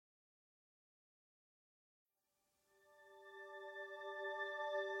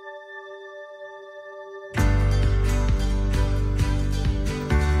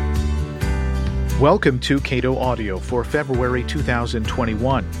Welcome to Cato Audio for February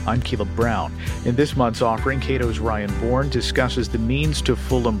 2021. I'm Caleb Brown. In this month's offering, Cato's Ryan Bourne discusses the means to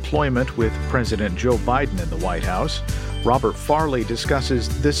full employment with President Joe Biden in the White House. Robert Farley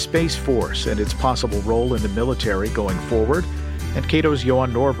discusses the Space Force and its possible role in the military going forward. And Cato's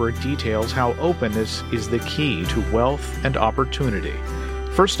Johan Norberg details how openness is the key to wealth and opportunity.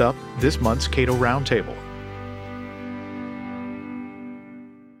 First up, this month's Cato Roundtable.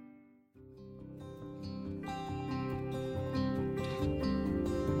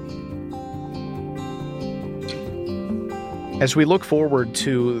 As we look forward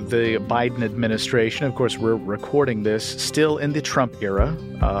to the Biden administration, of course, we're recording this still in the Trump era,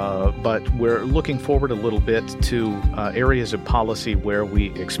 but we're looking forward a little bit to areas of policy where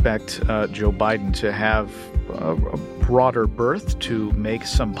we expect Joe Biden to have a broader berth to make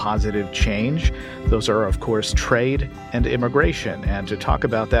some positive change. Those are, of course, trade and immigration. And to talk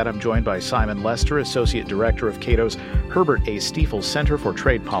about that, I'm joined by Simon Lester, Associate Director of Cato's Herbert A. Stiefel Center for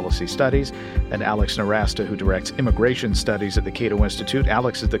Trade Policy Studies, and Alex Nowrasteh, who directs immigration studies at the Cato Institute.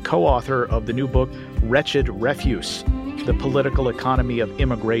 Alex is the co-author of the new book, Wretched Refuse: The Political Economy of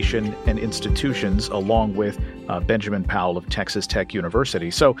Immigration and Institutions, along with Benjamin Powell of Texas Tech University.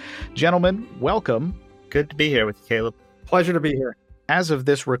 So, gentlemen, welcome. Good to be here with you, Caleb. Pleasure to be here. As of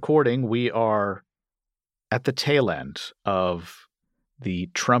this recording, we are at the tail end of the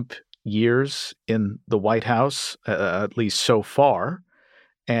Trump years in the White House, at least so far.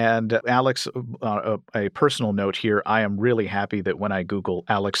 And Alex, a personal note here, I am really happy that when I Google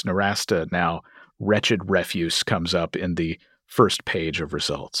Alex Nowrasteh now, Wretched Refuse comes up in the first page of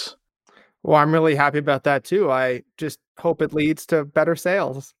results. Well, I'm really happy about that, too. I just hope it leads to better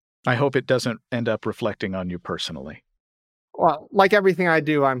sales. I hope it doesn't end up reflecting on you personally. Well, like everything I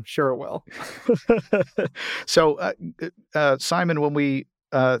do, I'm sure it will. So, Simon, when we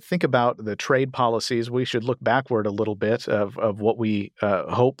think about the trade policies, we should look backward a little bit of what we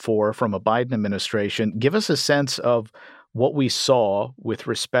hope for from a Biden administration. Give us a sense of what we saw with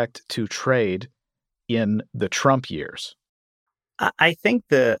respect to trade in the Trump years. I think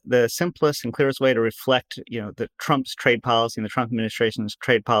the simplest and clearest way to reflect, the Trump's trade policy and the Trump administration's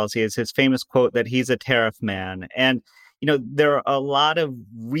trade policy is his famous quote that he's a tariff man. And, there are a lot of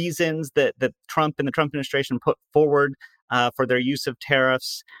reasons that Trump and the Trump administration put forward for their use of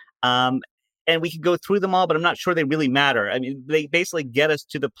tariffs. And we could go through them all, but I'm not sure they really matter. I mean, they basically get us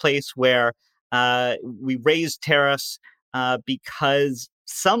to the place where we raise tariffs because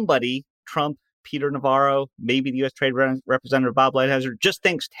somebody, Trump, Peter Navarro, maybe the U.S. Trade Representative Bob Lighthizer, just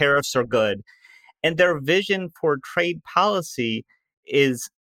thinks tariffs are good. And their vision for trade policy is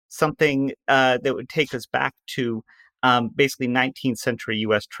something that would take us back to basically 19th century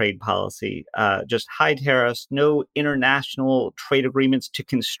U.S. trade policy. Just high tariffs, no international trade agreements to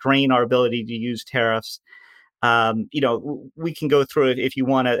constrain our ability to use tariffs. We can go through it if you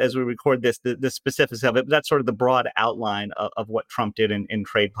want to, as we record this, the specifics of it. But that's sort of the broad outline of what Trump did in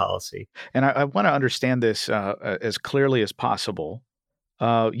trade policy. And I want to understand this as clearly as possible.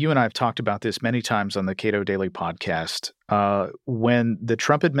 You and I have talked about this many times on the Cato Daily Podcast. When the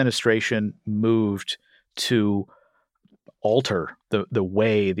Trump administration moved to alter the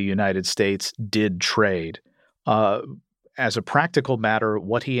way the United States did trade, as a practical matter,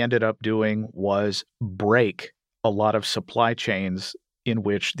 what he ended up doing was break a lot of supply chains in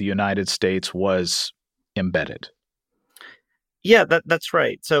which the United States was embedded. Yeah, that's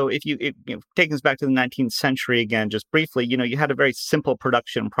right. So if you take us back to the 19th century again, just briefly, you had a very simple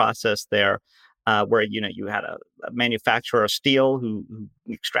production process there where, you had a manufacturer of steel who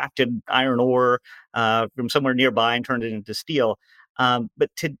extracted iron ore from somewhere nearby and turned it into steel. But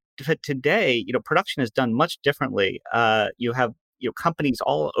today, production is done much differently. You have companies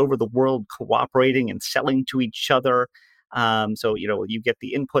all over the world cooperating and selling to each other. So you get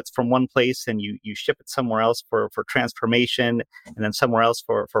the inputs from one place and you ship it somewhere else for transformation, and then somewhere else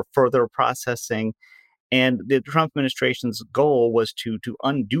for further processing. And the Trump administration's goal was to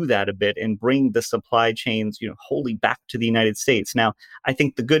undo that a bit and bring the supply chains wholly back to the United States. Now, I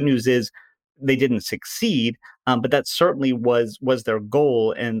think the good news is they didn't succeed, but that certainly was their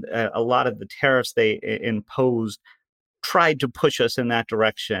goal. And a lot of the tariffs they imposed tried to push us in that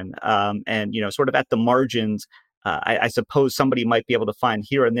direction. And sort of at the margins, I suppose somebody might be able to find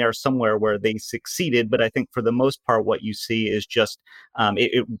here and there somewhere where they succeeded. But I think for the most part, what you see is just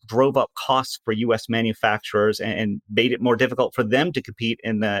it drove up costs for U.S. manufacturers and made it more difficult for them to compete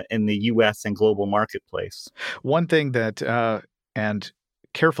in the U.S. and global marketplace. One thing that and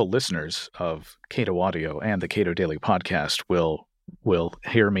careful listeners of Cato Audio and the Cato Daily Podcast will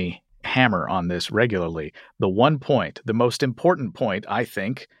hear me hammer on this regularly. The one point, the most important point, I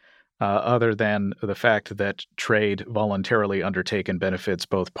think, other than the fact that trade voluntarily undertaken benefits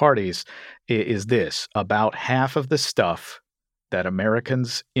both parties, is this: about half of the stuff that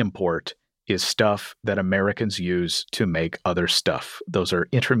Americans import is stuff that Americans use to make other stuff. Those are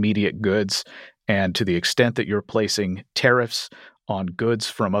intermediate goods. And to the extent that you're placing tariffs on goods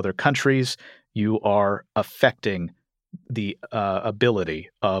from other countries, you are affecting the ability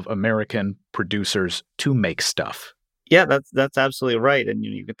of American producers to make stuff. Yeah, that's absolutely right. And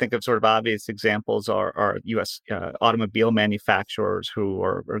you can think of sort of obvious examples are U.S. Automobile manufacturers who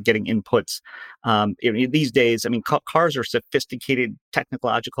are getting inputs. These days, I mean, cars are sophisticated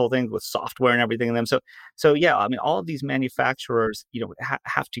technological things with software and everything in them. So yeah, I mean, all of these manufacturers,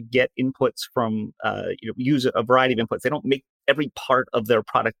 have to get inputs from, use a variety of inputs. They don't make every part of their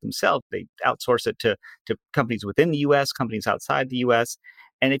product themselves. They outsource it to companies within the U.S., companies outside the U.S.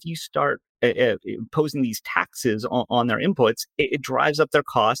 And if you start imposing these taxes on their inputs, it drives up their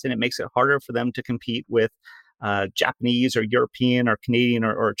costs and it makes it harder for them to compete with Japanese or European or Canadian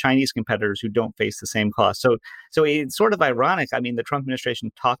or Chinese competitors who don't face the same costs. So it's sort of ironic. I mean, the Trump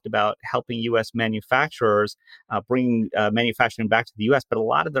administration talked about helping U.S. manufacturers bring manufacturing back to the U.S., but a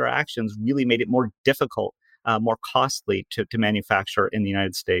lot of their actions really made it more difficult, more costly to manufacture in the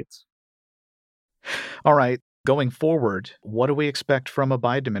United States. All right. Going forward, what do we expect from a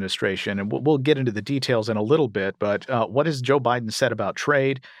Biden administration? And we'll get into the details in a little bit, but what has Joe Biden said about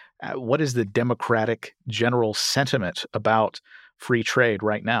trade? What is the Democratic general sentiment about free trade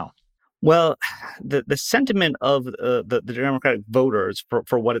right now? Well, the sentiment of the Democratic voters,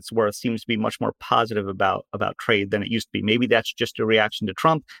 for what it's worth, seems to be much more positive about trade than it used to be. Maybe that's just a reaction to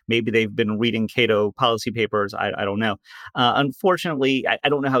Trump. Maybe they've been reading Cato policy papers. I don't know. Unfortunately, I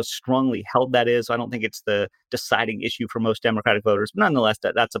don't know how strongly held that is. I don't think it's the deciding issue for most Democratic voters. But nonetheless,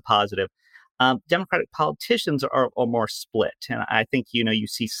 that's a positive. Democratic politicians are more split. And I think, you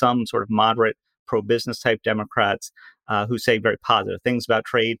see some sort of moderate pro-business type Democrats who say very positive things about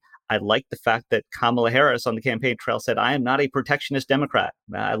trade. I like the fact that Kamala Harris on the campaign trail said, "I am not a protectionist Democrat."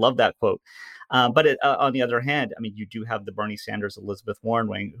 I love that quote. But on the other hand, I mean, you do have the Bernie Sanders, Elizabeth Warren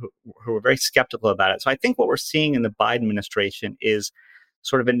wing who are very skeptical about it. So I think what we're seeing in the Biden administration is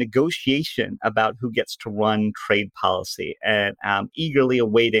sort of a negotiation about who gets to run trade policy, and eagerly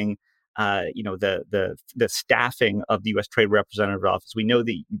awaiting the staffing of the U.S. Trade Representative Office. We know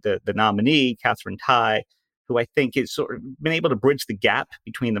the nominee, Catherine Tai, who I think is sort of been able to bridge the gap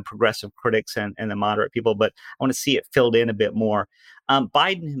between the progressive critics and the moderate people, but I want to see it filled in a bit more.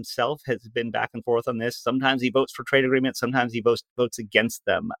 Biden himself has been back and forth on this. Sometimes he votes for trade agreements, sometimes he votes against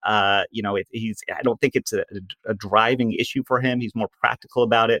them. I don't think it's a driving issue for him. He's more practical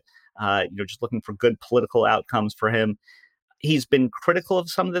about it. Just looking for good political outcomes for him. He's been critical of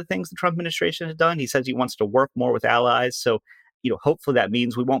some of the things the Trump administration has done. He says he wants to work more with allies. So, hopefully that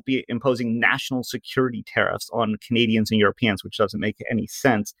means we won't be imposing national security tariffs on Canadians and Europeans, which doesn't make any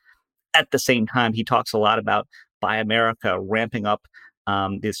sense. At the same time, he talks a lot about Buy America ramping up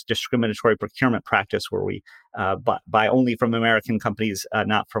this discriminatory procurement practice where we buy only from American companies,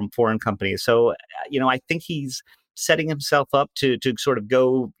 not from foreign companies. So, I think he's setting himself up to sort of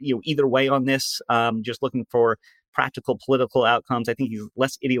go, either way on this, just looking for practical political outcomes. I think he's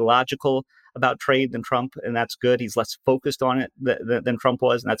less ideological about trade than Trump, and that's good. He's less focused on it than Trump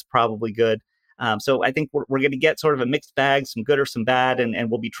was, and that's probably good. So I think we're going to get sort of a mixed bag, some good or some bad,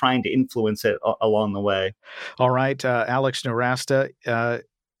 and we'll be trying to influence it along the way. All right, Alex Nowrasteh,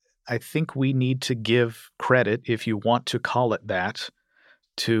 I think we need to give credit, if you want to call it that,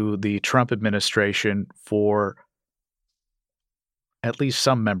 to the Trump administration for at least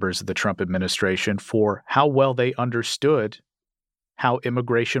some members of the Trump administration for how well they understood how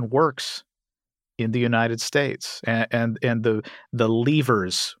immigration works in the United States and the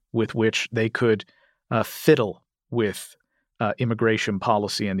levers with which they could fiddle with immigration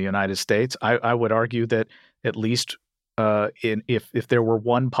policy in the United States. I would argue that at least if there were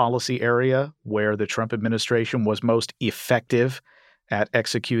one policy area where the Trump administration was most effective at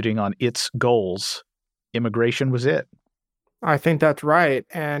executing on its goals, immigration was it. I think that's right.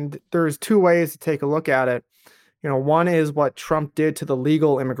 And there's two ways to take a look at it. One is what Trump did to the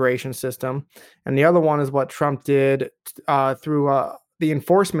legal immigration system, and the other one is what Trump did through the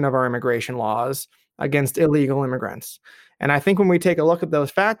enforcement of our immigration laws against illegal immigrants. And I think when we take a look at those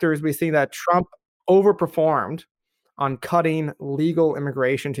factors, we see that Trump overperformed on cutting legal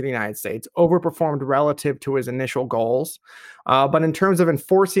immigration to the United States, overperformed relative to his initial goals. But in terms of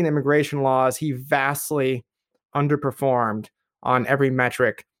enforcing immigration laws, he vastly underperformed on every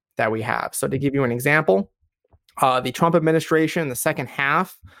metric that we have. So to give you an example, the Trump administration, the second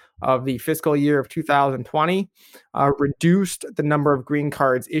half of the fiscal year of 2020 reduced the number of green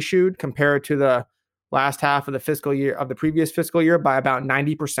cards issued compared to the last half of the fiscal year of the previous fiscal year by about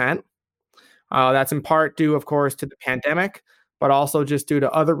 90%. That's in part due, of course, to the pandemic, but also just due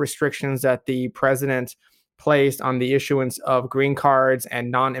to other restrictions that the president placed on the issuance of green cards and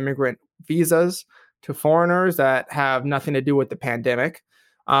non-immigrant visas to foreigners that have nothing to do with the pandemic.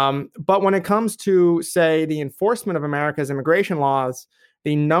 But when it comes to, say, the enforcement of America's immigration laws,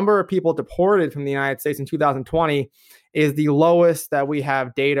 the number of people deported from the United States in 2020 is the lowest that we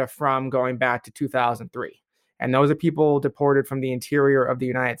have data from going back to 2003. And those are people deported from the interior of the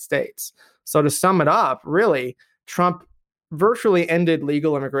United States. So to sum it up, really, Trump virtually ended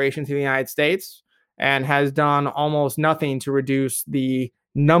legal immigration to the United States and has done almost nothing to reduce the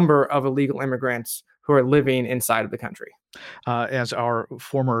number of illegal immigrants who are living inside of the country. As our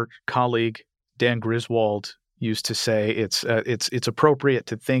former colleague Dan Griswold used to say, it's appropriate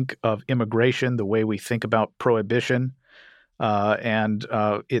to think of immigration the way we think about prohibition, and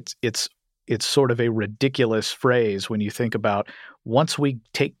it's sort of a ridiculous phrase when you think about once we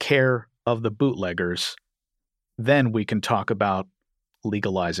take care of the bootleggers, then we can talk about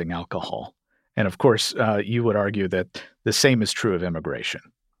legalizing alcohol. And of course, you would argue that the same is true of immigration.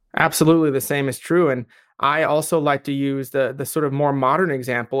 Absolutely, the same is true. And I also like to use the sort of more modern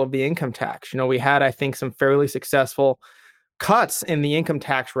example of the income tax. We had, I think, some fairly successful cuts in the income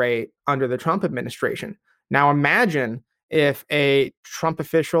tax rate under the Trump administration. Now imagine if a Trump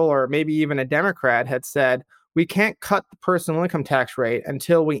official or maybe even a Democrat had said, we can't cut the personal income tax rate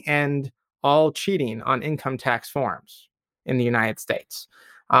until we end all cheating on income tax forms in the United States.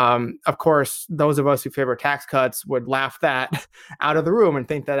 Of course, those of us who favor tax cuts would laugh that out of the room and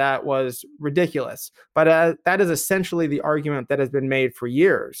think that that was ridiculous. But that is essentially the argument that has been made for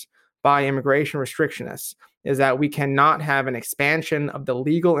years by immigration restrictionists, is that we cannot have an expansion of the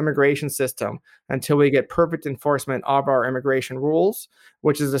legal immigration system until we get perfect enforcement of our immigration rules,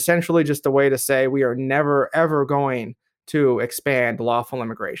 which is essentially just a way to say we are never, ever going to expand lawful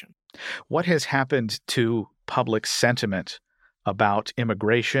immigration. What has happened to public sentiment about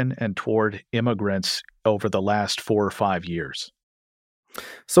immigration and toward immigrants over the last 4 or 5 years?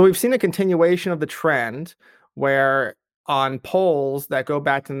 So we've seen a continuation of the trend where on polls that go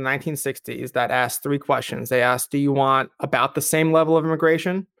back to the 1960s that ask 3 questions. They ask, do you want about the same level of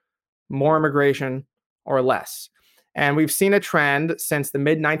immigration, more immigration, or less? And we've seen a trend since the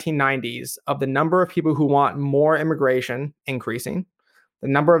mid-1990s of the number of people who want more immigration increasing, the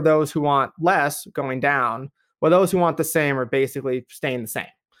number of those who want less going down, while those who want the same are basically staying the same.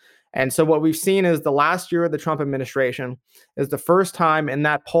 And so what we've seen is the last year of the Trump administration is the first time in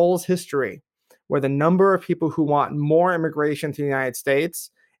that poll's history where the number of people who want more immigration to the United States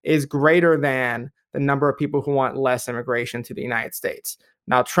is greater than the number of people who want less immigration to the United States.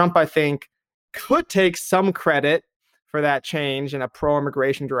 Now, Trump, I think, could take some credit for that change in a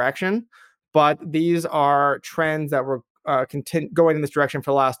pro-immigration direction, but these are trends that were going in this direction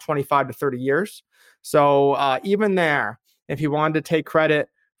for the last 25 to 30 years. So even there, if he wanted to take credit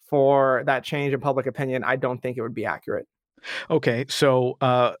for that change in public opinion, I don't think it would be accurate. Okay, so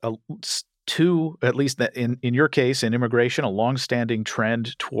two, at least in your case, in immigration, a longstanding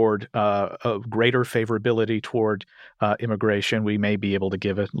trend toward a greater favorability toward immigration. We may be able to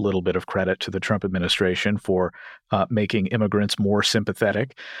give a little bit of credit to the Trump administration for making immigrants more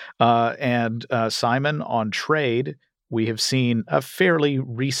sympathetic. And Simon, on trade, we have seen a fairly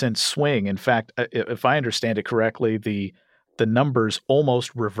recent swing. In fact, if I understand it correctly, the numbers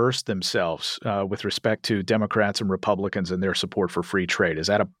almost reversed themselves with respect to Democrats and Republicans and their support for free trade. Is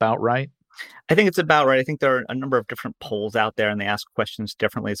that about right? I think it's about right. I think there are a number of different polls out there and they ask questions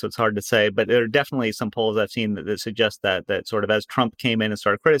differently, so it's hard to say. But there are definitely some polls I've seen that suggest that sort of as Trump came in and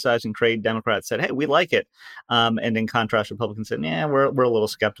started criticizing trade, Democrats said, hey, we like it. And in contrast, Republicans said, yeah, we're a little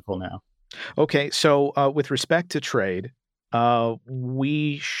skeptical now. Okay, so with respect to trade,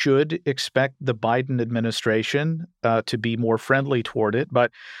 we should expect the Biden administration to be more friendly toward it.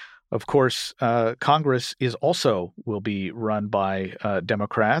 But of course, Congress will be run by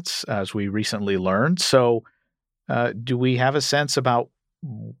Democrats, as we recently learned. So do we have a sense about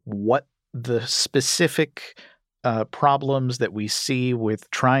what the specific problems that we see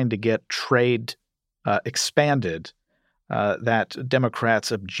with trying to get trade expanded that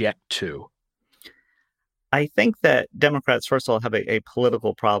Democrats object to? I think that Democrats, first of all, have a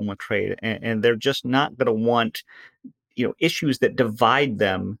political problem with trade, and they're just not going to want issues that divide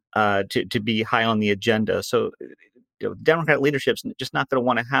them to be high on the agenda. So Democrat leadership's just not going to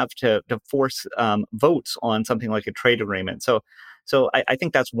want to have to force votes on something like a trade agreement. So So I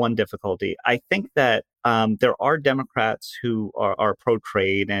think that's one difficulty. I think that there are Democrats who are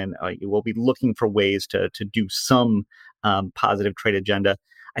pro-trade and will be looking for ways to do some positive trade agenda.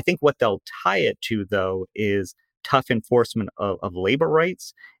 I think what they'll tie it to, though, is tough enforcement of labor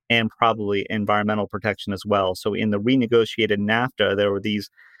rights and probably environmental protection as well. So in the renegotiated NAFTA, there were these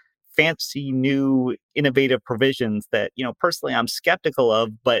fancy new innovative provisions that, personally I'm skeptical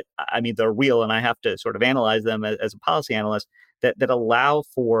of, but I mean, they're real and I have to sort of analyze them as a policy analyst that allow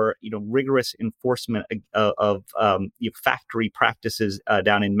for, rigorous enforcement of factory practices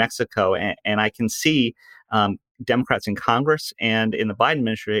down in Mexico. And I can see Democrats in Congress and in the Biden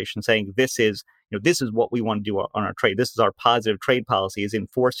administration saying this is what we want to do on our trade. This is our positive trade policy, is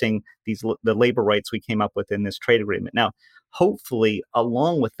enforcing the labor rights we came up with in this trade agreement. Now, hopefully,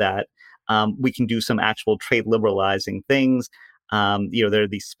 along with that, we can do some actual trade liberalizing things. There are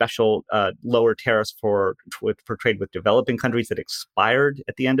these special lower tariffs for trade with developing countries that expired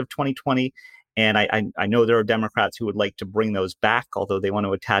at the end of 2020. And I know there are Democrats who would like to bring those back, although they want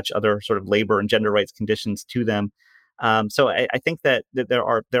to attach other sort of labor and gender rights conditions to them. So I think that there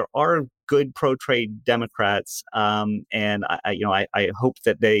are good pro-trade Democrats, and I hope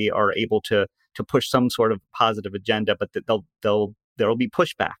that they are able to push some sort of positive agenda, but that there will be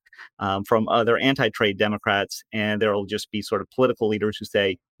pushback from other anti-trade Democrats, and there will just be sort of political leaders who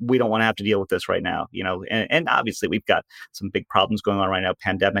say we don't want to have to deal with this right now. And obviously we've got some big problems going on right now,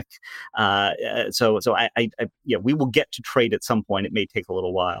 pandemic. So we will get to trade at some point. It may take a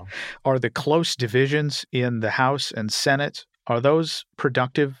little while. Are the close divisions in the House and Senate, are those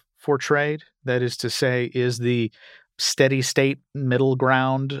productive for trade? That is to say, is the steady state middle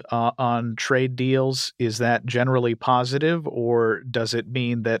ground on trade deals, is that generally positive, or does it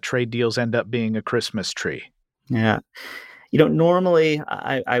mean that trade deals end up being a Christmas tree? Yeah. Normally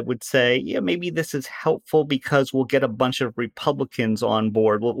I would say, maybe this is helpful because we'll get a bunch of Republicans on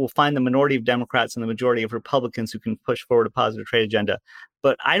board. We'll find the minority of Democrats and the majority of Republicans who can push forward a positive trade agenda.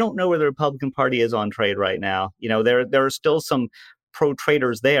 But I don't know where the Republican Party is on trade right now. There are still some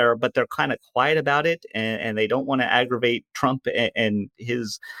pro-traders there, but they're kind of quiet about it, and they don't want to aggravate Trump and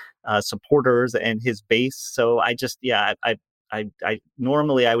his supporters and his base. So I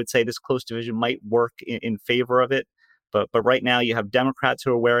normally I would say this close division might work in favor of it. But right now you have Democrats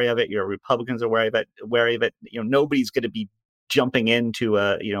who are wary of it. Your Republicans are wary of it. Nobody's going to be jumping into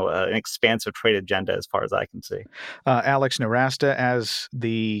an expansive trade agenda as far as I can see. Alex Nowrasteh, as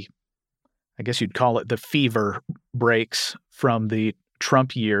I guess you'd call it the fever breaks from the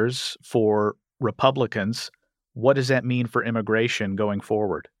Trump years for Republicans, what does that mean for immigration going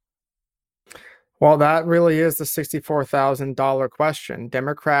forward? Well, that really is the $64,000 question.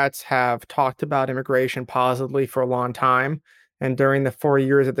 Democrats have talked about immigration positively for a long time. And during the 4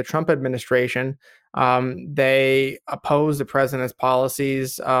 years of the Trump administration, they opposed the president's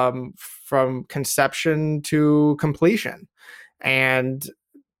policies from conception to completion. And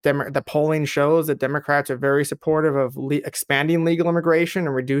the polling shows that Democrats are very supportive of expanding legal immigration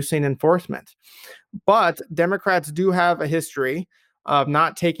and reducing enforcement. But Democrats do have a history of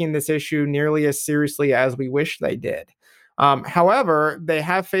not taking this issue nearly as seriously as we wish they did. However, they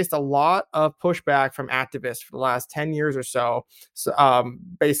have faced a lot of pushback from activists for the last 10 years or so,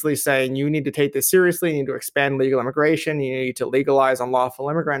 basically saying you need to take this seriously, you need to expand legal immigration, you need to legalize unlawful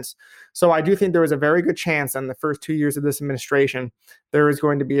immigrants. So I do think there is a very good chance in the first 2 years of this administration, there is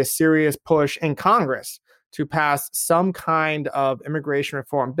going to be a serious push in Congress to pass some kind of immigration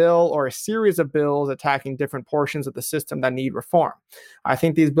reform bill or a series of bills attacking different portions of the system that need reform. I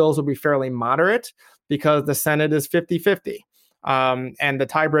think these bills will be fairly moderate because the Senate is 50-50. And the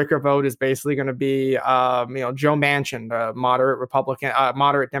tiebreaker vote is basically going to be, Joe Manchin, the moderate Republican,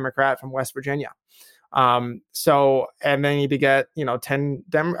 moderate Democrat from West Virginia. And they need to get, 10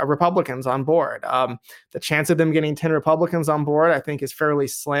 Republicans on board. The chance of them getting 10 Republicans on board, I think, is fairly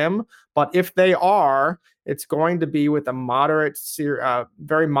slim. But if they are, it's going to be with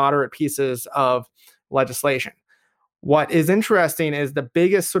very moderate pieces of legislation. What is interesting is the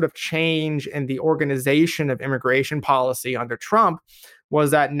biggest sort of change in the organization of immigration policy under Trump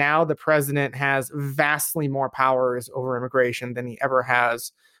was that now the president has vastly more powers over immigration than he ever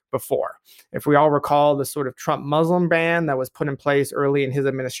has before. If we all recall the sort of Trump Muslim ban that was put in place early in his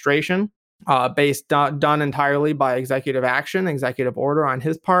administration, done entirely by executive action, executive order on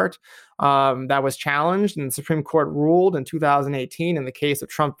his part, that was challenged, and the Supreme Court ruled in 2018 in the case of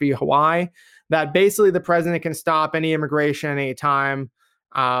Trump v. Hawaii that basically the president can stop any immigration at any time,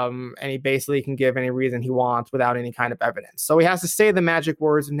 and he basically can give any reason he wants without any kind of evidence. So he has to say the magic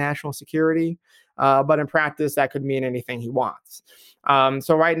words of national security. but in practice, that could mean anything he wants.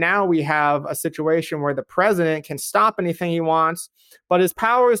 So right now we have a situation where the president can stop anything he wants, but his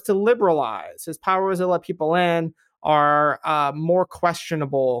powers to liberalize, his powers to let people in are more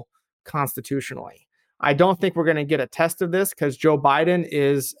questionable constitutionally. I don't think we're going to get a test of this because Joe Biden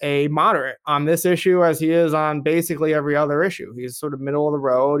is a moderate on this issue as he is on basically every other issue. He's sort of middle of the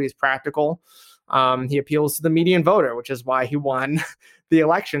road. He's practical. He appeals to the median voter, which is why he won the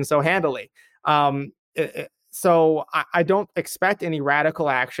election so handily. So I don't expect any radical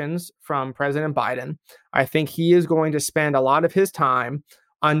actions from President Biden. I think he is going to spend a lot of his time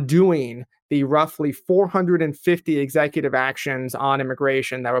undoing the roughly 450 executive actions on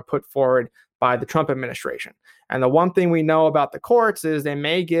immigration that were put forward by the Trump administration. And the one thing we know about the courts is they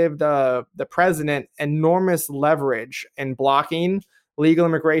may give the president enormous leverage in blocking legal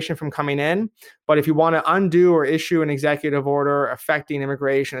immigration from coming in. But if you want to undo or issue an executive order affecting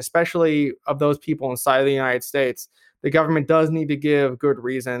immigration, especially of those people inside of the United States, the government does need to give good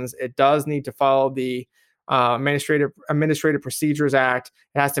reasons. It does need to follow the Administrative Procedures Act.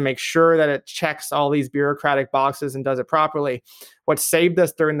 It has to make sure that it checks all these bureaucratic boxes and does it properly. What saved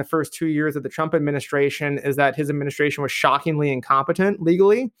us during the first 2 years of the Trump administration is that his administration was shockingly incompetent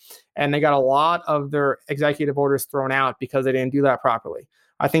legally, and they got a lot of their executive orders thrown out because they didn't do that properly.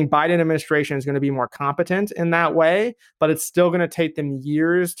 I think Biden administration is going to be more competent in that way, but it's still going to take them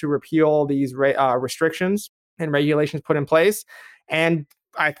years to repeal these restrictions and regulations put in place. And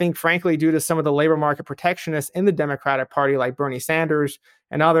I think, frankly, due to some of the labor market protectionists in the Democratic Party, like Bernie Sanders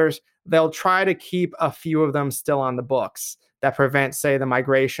and others, they'll try to keep a few of them still on the books that prevent, say, the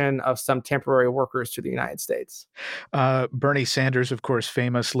migration of some temporary workers to the United States. Bernie Sanders, of course,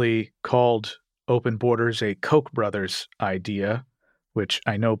 famously called open borders a Koch brothers idea, which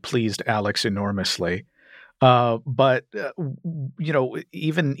I know pleased Alex enormously. But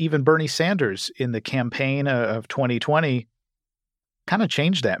even Bernie Sanders in the campaign of 2020 kind of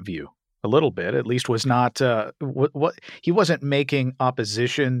changed that view a little bit. At least was not he wasn't making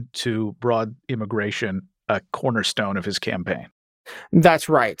opposition to broad immigration a cornerstone of his campaign. That's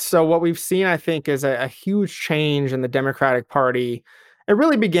right. So what we've seen, I think, is a huge change in the Democratic Party. It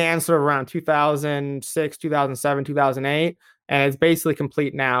really began sort of around 2006, 2007, 2008. And it's basically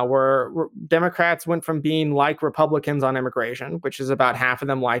complete now, where Democrats went from being like Republicans on immigration, which is about half of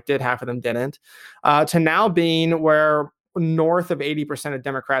them liked it, half of them didn't, to now being where north of 80% of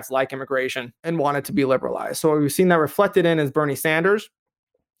Democrats like immigration and want it to be liberalized. So what we've seen that reflected in is Bernie Sanders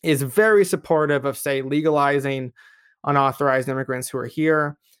is very supportive of, say, legalizing unauthorized immigrants who are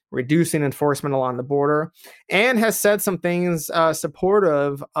here, reducing enforcement along the border, and has said some things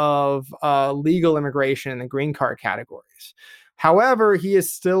supportive of legal immigration in the green card categories. However, he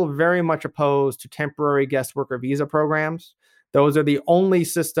is still very much opposed to temporary guest worker visa programs. Those are the only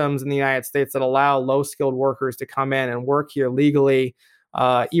systems in the United States that allow low-skilled workers to come in and work here legally,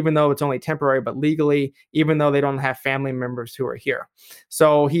 even though it's only temporary, but legally, even though they don't have family members who are here.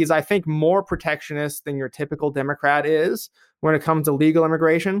 So he's, I think, more protectionist than your typical Democrat is when it comes to legal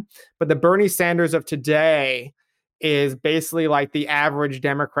immigration. But the Bernie Sanders of today is basically like the average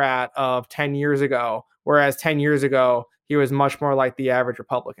Democrat of 10 years ago, whereas 10 years ago, he was much more like the average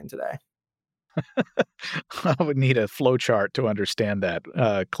Republican today. I would need a flow chart to understand that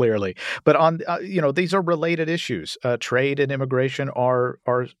clearly. But on these are related issues. Trade and immigration are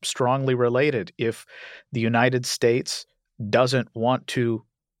strongly related. If the United States doesn't want to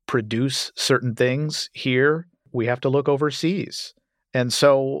produce certain things here, we have to look overseas. And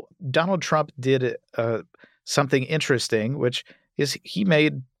so Donald Trump did something interesting, which is he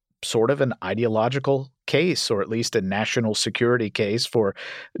made sort of an ideological case, or at least a national security case, for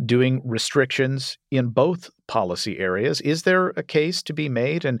doing restrictions in both policy areas. Is there a case to be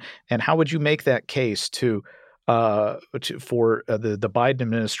made, and how would you make that case for the Biden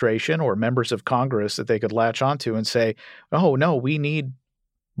administration or members of Congress that they could latch onto and say, "Oh no, we need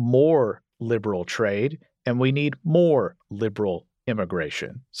more liberal trade and we need more liberal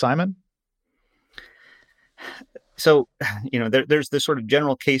immigration"? Simon? So, there's this sort of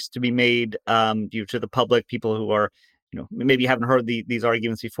general case to be made to the public, people who are, maybe haven't heard these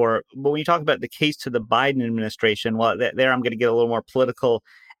arguments before. But when you talk about the case to the Biden administration, well, there I'm going to get a little more political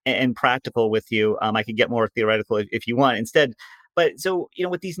and practical with you. I could get more theoretical if you want instead. But so,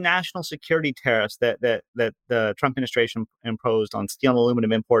 with these national security tariffs that the Trump administration imposed on steel and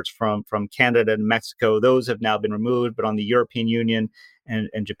aluminum imports from Canada and Mexico, those have now been removed. But on the European Union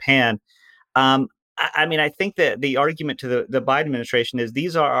and Japan, I think that the argument to the Biden administration is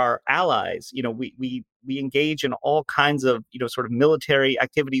these are our allies. We engage in all kinds of, sort of military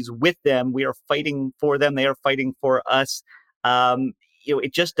activities with them. We are fighting for them. They are fighting for us.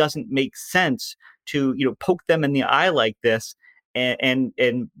 it just doesn't make sense to poke them in the eye like this and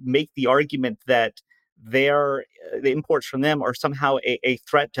make the argument that the imports from them are somehow a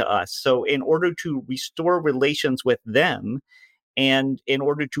threat to us. So in order to restore relations with them, and in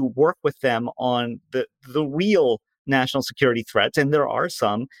order to work with them on the real national security threats, and there are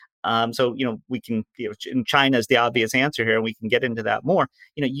some. So we can, and China is the obvious answer here, and we can get into that more.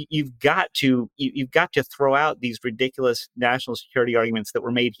 You've got to throw out these ridiculous national security arguments that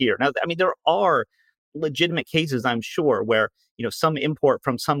were made here. Now, I mean, there are legitimate cases, I'm sure, where some import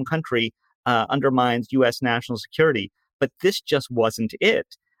from some country undermines U.S. national security, but this just wasn't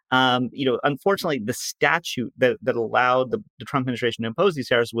it. Unfortunately, the statute that allowed the Trump administration to impose these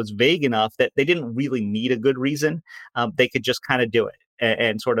tariffs was vague enough that they didn't really need a good reason. They could just kind of do it.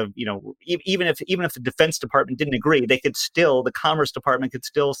 And sort of, even if the Defense Department didn't agree, the Commerce Department could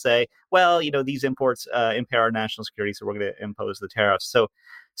still say, well, these imports impair our national security, so we're going to impose the tariffs.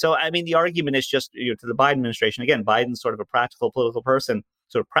 So I mean, the argument is just, to the Biden administration, again, Biden's sort of a practical political person,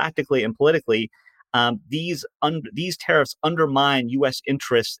 sort of practically and politically, these tariffs undermine U.S.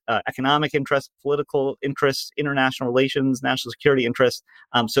 interests, economic interests, political interests, international relations, national security interests.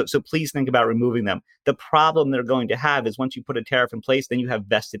 So please think about removing them. The problem they're going to have is once you put a tariff in place, then you have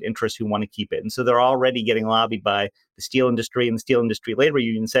vested interests who want to keep it. And so they're already getting lobbied by the steel industry and the steel industry labor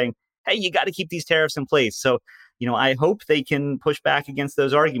union saying, hey, you got to keep these tariffs in place. So, I hope they can push back against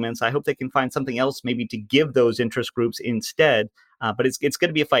those arguments. I hope they can find something else maybe to give those interest groups instead. But it's going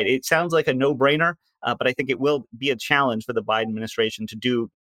to be a fight. It sounds like a no-brainer, but I think it will be a challenge for the Biden administration to do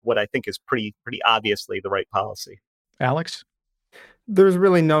what I think is pretty obviously the right policy. Alex? There's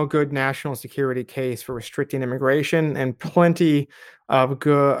really no good national security case for restricting immigration, and plenty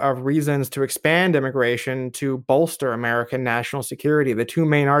of reasons to expand immigration to bolster American national security. The two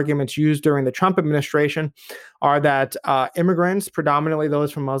main arguments used during the Trump administration are that immigrants, predominantly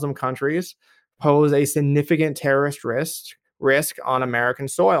those from Muslim countries, pose a significant terrorist risk on American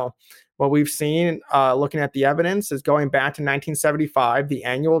soil. What we've seen, looking at the evidence, is going back to 1975, the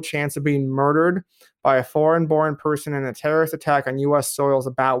annual chance of being murdered by a foreign-born person in a terrorist attack on U.S. soil is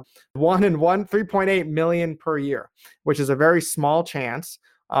about 3.8 million per year, which is a very small chance.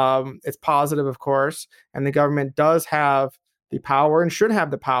 It's positive, of course, and the government does have the power and should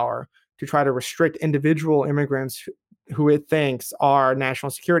have the power to try to restrict individual immigrants who it thinks are national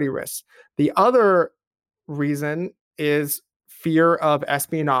security risks. The other reason is fear of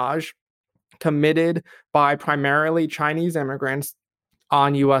espionage committed by primarily Chinese immigrants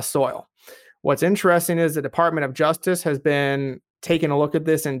on U.S. soil. What's interesting is the Department of Justice has been taking a look at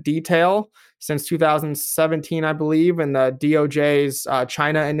this in detail since 2017, I believe, in the DOJ's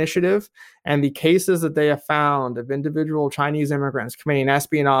China initiative. And the cases that they have found of individual Chinese immigrants committing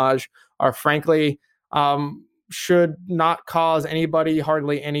espionage are frankly should not cause anybody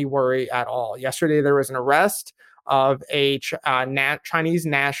hardly any worry at all. Yesterday, there was an arrest of a Chinese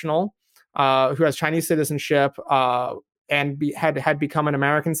national who has Chinese citizenship and had become an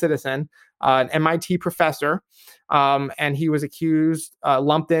American citizen, an MIT professor, and he was accused,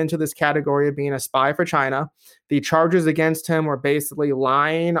 lumped into this category of being a spy for China. The charges against him were basically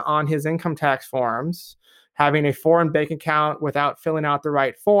lying on his income tax forms, having a foreign bank account without filling out the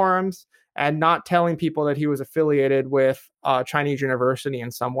right forms, and not telling people that he was affiliated with Chinese university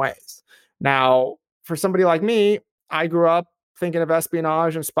in some ways. Now, for somebody like me, I grew up thinking of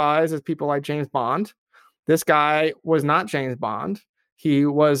espionage and spies as people like James Bond. This guy was not James Bond. He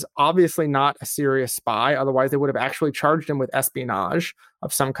was obviously not a serious spy. Otherwise, they would have actually charged him with espionage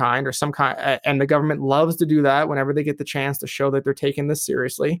of some kind. And the government loves to do that whenever they get the chance to show that they're taking this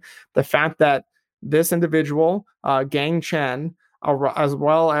seriously. The fact that this individual, Gang Chen, as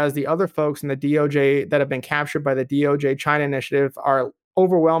well as the other folks in the DOJ that have been captured by the DOJ China initiative, are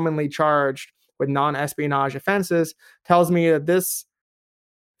overwhelmingly charged with non-espionage offenses, tells me that this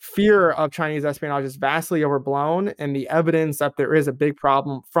fear of Chinese espionage is vastly overblown, and the evidence that there is a big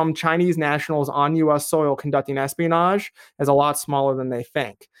problem from Chinese nationals on U.S. soil conducting espionage is a lot smaller than they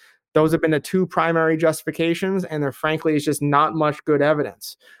think. Those have been the two primary justifications, and there frankly is just not much good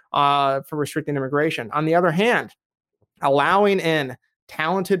evidence for restricting immigration. On the other hand, allowing in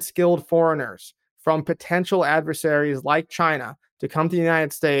talented, skilled foreigners from potential adversaries like China to come to the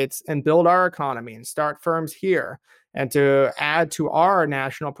United States and build our economy and start firms here and to add to our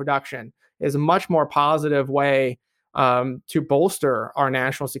national production is a much more positive way to bolster our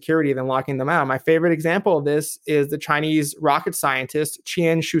national security than locking them out. My favorite example of this is the Chinese rocket scientist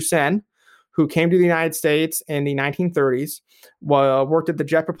Qian Shusen, who came to the United States in the 1930s, worked at the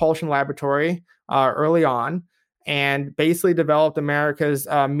Jet Propulsion Laboratory early on, and basically developed America's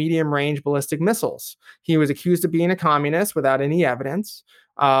medium-range ballistic missiles. He was accused of being a communist without any evidence.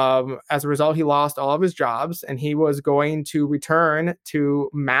 As a result, he lost all of his jobs, and he was going to return to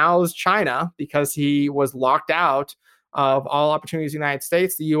Mao's China because he was locked out of all opportunities in the United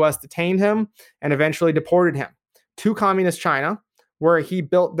States. The U.S. detained him and eventually deported him to communist China, where he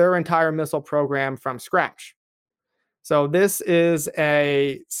built their entire missile program from scratch. So this is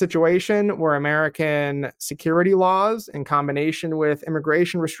a situation where American security laws, in combination with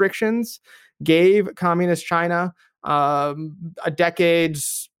immigration restrictions, gave communist China a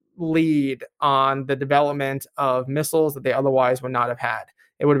decade's lead on the development of missiles that they otherwise would not have had.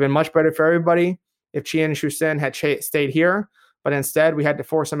 It would have been much better for everybody if Qian Shusin had stayed here, but instead we had to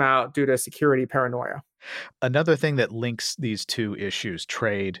force him out due to security paranoia. Another thing that links these two issues,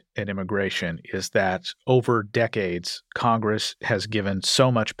 trade and immigration, is that over decades, Congress has given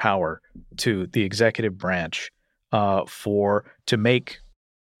so much power to the executive branch to make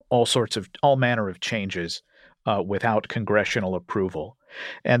all manner of changes without congressional approval.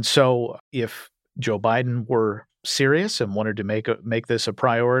 And so if Joe Biden were serious and wanted to make this a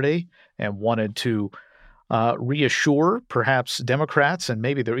priority and wanted to reassure perhaps Democrats and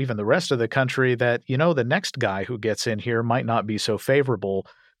maybe even the rest of the country that, the next guy who gets in here might not be so favorable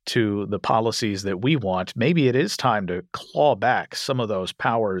to the policies that we want, maybe it is time to claw back some of those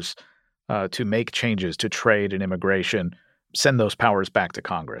powers to make changes to trade and immigration, send those powers back to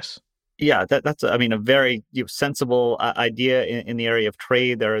Congress. Yeah, that's a very sensible idea in the area of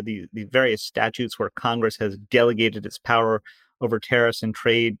trade. There are the various statutes where Congress has delegated its power over tariffs and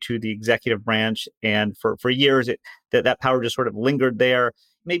trade to the executive branch, and for years that power just sort of lingered there,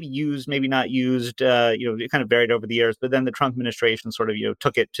 maybe used, maybe not used. It kind of varied over the years. But then the Trump administration sort of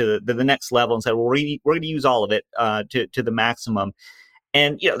took it to the next level and said, well, we're going to use all of it to the maximum.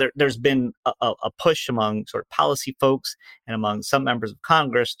 And there's been a push among sort of policy folks and among some members of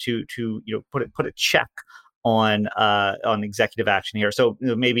Congress to put a check on executive action here. So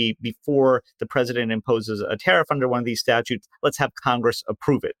maybe before the president imposes a tariff under one of these statutes, let's have Congress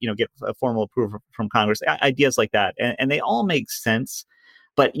approve it. Get a formal approval from Congress. Ideas like that, and they all make sense.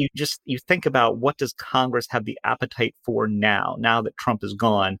 But you think about, what does Congress have the appetite for now that Trump is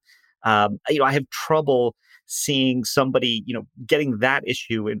gone? I have trouble seeing somebody, getting that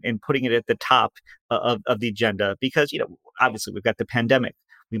issue and putting it at the top of the agenda, because, obviously we've got the pandemic.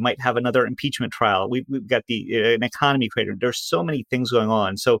 We might have another impeachment trial. We've got an economy crater. There's so many things going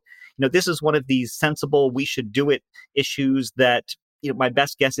on. So, this is one of these sensible, we should do it issues that, my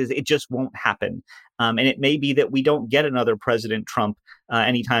best guess is it just won't happen. And it may be that we don't get another President Trump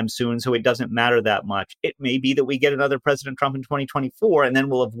anytime soon, so it doesn't matter that much. It may be that we get another President Trump in 2024, and then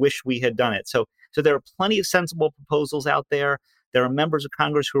we'll have wished we had done it. So there are plenty of sensible proposals out there. There are members of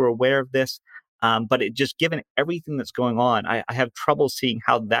Congress who are aware of this. But given everything that's going on, I have trouble seeing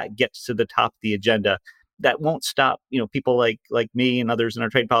how that gets to the top of the agenda. That won't stop, people like me and others in our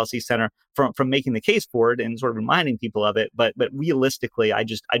Trade Policy Center from making the case for it and sort of reminding people of it. But realistically, I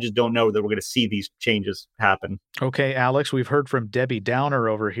just don't know that we're going to see these changes happen. Okay, Alex, we've heard from Debbie Downer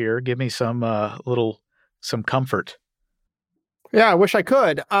over here. Give me some comfort. Yeah, I wish I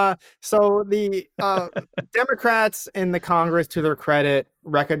could. So the Democrats in the Congress, to their credit,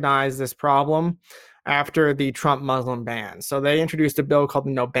 recognize this problem after the Trump Muslim ban. So they introduced a bill called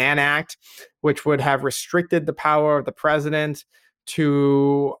the No Ban Act, which would have restricted the power of the president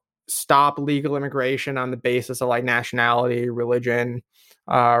to stop legal immigration on the basis of nationality, religion,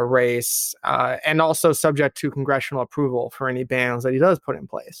 race, and also subject to congressional approval for any bans that he does put in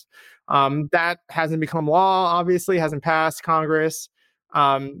place. That hasn't become law, obviously, hasn't passed Congress.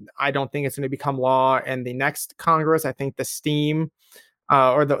 I don't think it's going to become law in the next Congress. I think the steam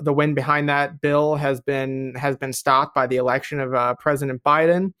or the wind behind that bill has been stopped by the election of President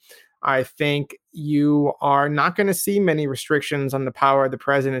Biden. I think you are not going to see many restrictions on the power of the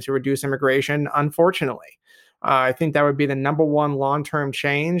president to reduce immigration, unfortunately. I think that would be the number one long-term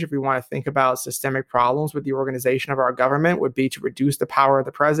change if we want to think about systemic problems with the organization of our government, would be to reduce the power of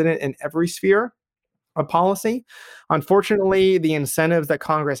the president in every sphere of policy. Unfortunately, the incentives that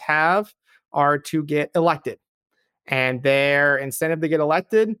Congress have are to get elected. And their incentive to get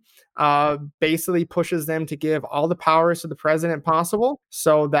elected basically pushes them to give all the powers to the president possible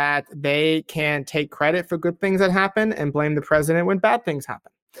so that they can take credit for good things that happen and blame the president when bad things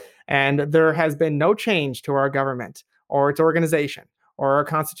happen. And there has been no change to our government or its organization or our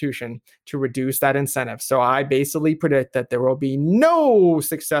Constitution to reduce that incentive. So I basically predict that there will be no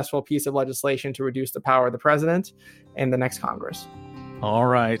successful piece of legislation to reduce the power of the president in the next Congress. All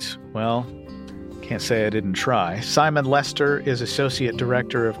right. Well, Can't say I didn't try. Simon Lester is Associate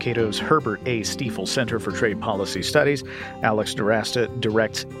Director of Cato's Herbert A. Stiefel Center for Trade Policy Studies. Alex DeRasta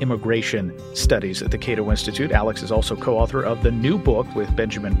directs Immigration Studies at the Cato Institute. Alex is also co-author of the new book with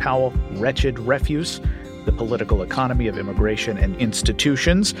Benjamin Powell, Wretched Refuse, The Political Economy of Immigration and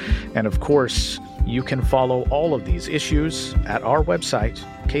Institutions. And of course, you can follow all of these issues at our website,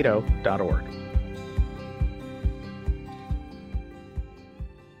 cato.org.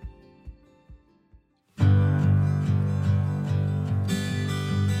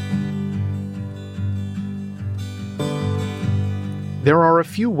 There are a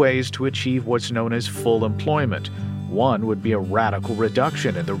few ways to achieve what's known as full employment. One would be a radical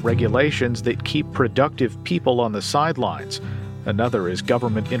reduction in the regulations that keep productive people on the sidelines. Another is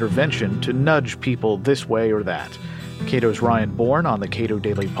government intervention to nudge people this way or that. Cato's Ryan Bourne on the Cato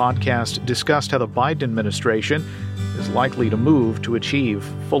Daily Podcast discussed how the Biden administration is likely to move to achieve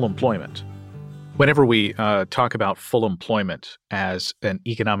full employment. Whenever we talk about full employment as an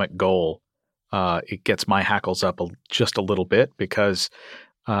economic goal, it gets my hackles up just a little bit because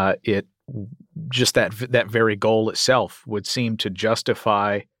it just that very goal itself would seem to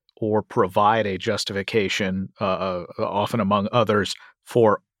justify or provide a justification, often among others,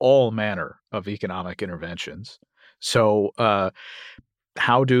 for all manner of economic interventions. So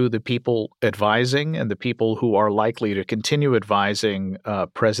how do the people advising and the people who are likely to continue advising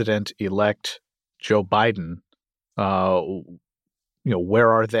President-elect Joe Biden,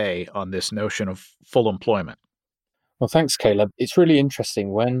 where are they on this notion of full employment? Well, thanks, Caleb. It's really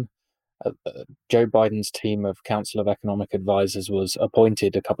interesting. When Joe Biden's team of Council of Economic Advisors was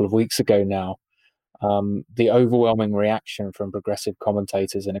appointed a couple of weeks ago now, the overwhelming reaction from progressive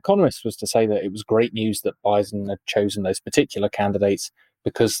commentators and economists was to say that it was great news that Biden had chosen those particular candidates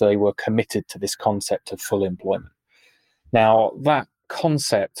because they were committed to this concept of full employment. Now, that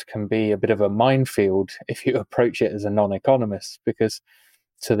concept can be a bit of a minefield if you approach it as a non-economist, because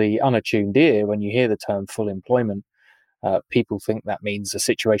to the unattuned ear, when you hear the term full employment, people think that means a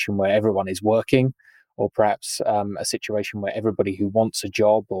situation where everyone is working, or perhaps a situation where everybody who wants a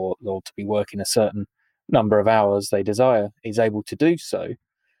job or to be working a certain number of hours they desire is able to do so.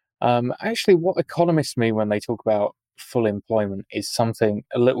 Actually, what economists mean when they talk about full employment is something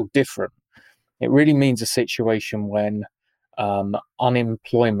a little different. It really means a situation when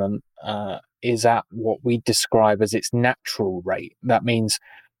unemployment is at what we describe as its natural rate. That means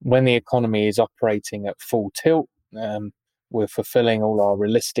when the economy is operating at full tilt, we're fulfilling all our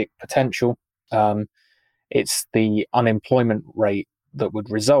realistic potential. It's the unemployment rate that would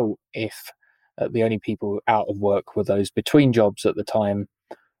result if the only people out of work were those between jobs at the time,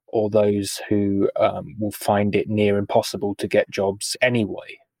 or those who will find it near impossible to get jobs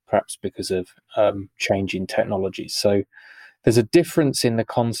anyway, perhaps because of changing technologies. So there's a difference in the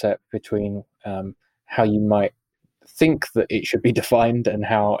concept between how you might think that it should be defined and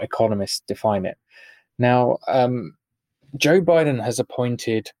how economists define it. Now, Joe Biden has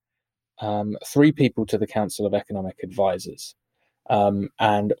appointed 3 people to the Council of Economic Advisors,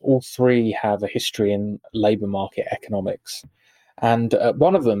 and all 3 have a history in labor market economics. And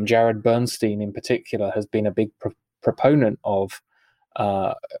one of them, Jared Bernstein in particular, has been a big proponent of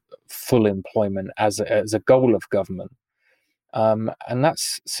full employment as a goal of government. And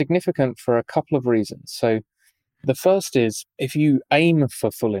that's significant for a couple of reasons. So the first is, if you aim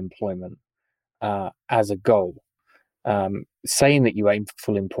for full employment as a goal, saying that you aim for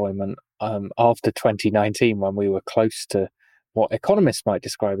full employment after 2019, when we were close to what economists might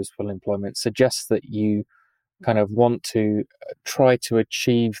describe as full employment, suggests that you kind of want to try to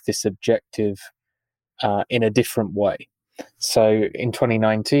achieve this objective in a different way. So in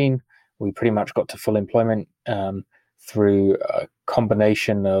 2019, we pretty much got to full employment through a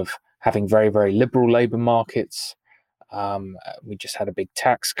combination of having very, very liberal labor markets. We just had a big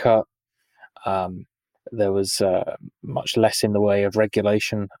tax cut. There was much less in the way of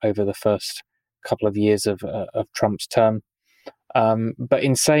regulation over the first couple of years of Trump's term. But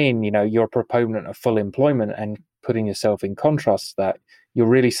in saying, you're a proponent of full employment and putting yourself in contrast to that, you're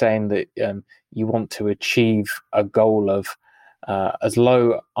really saying that you want to achieve a goal of as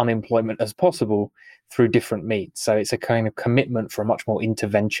low unemployment as possible through different means. So it's a kind of commitment for a much more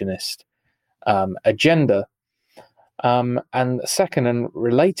interventionist agenda. And second, and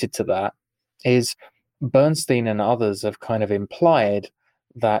related to that, is Bernstein and others have kind of implied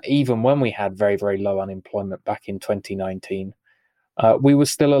that even when we had very, very low unemployment back in 2019, we were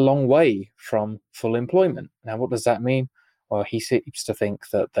still a long way from full employment. Now, what does that mean? Well, he seems to think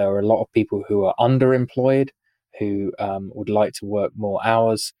that there are a lot of people who are underemployed, who would like to work more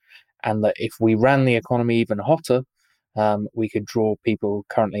hours, and that if we ran the economy even hotter, we could draw people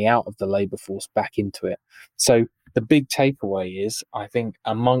currently out of the labour force back into it. So the big takeaway is, I think,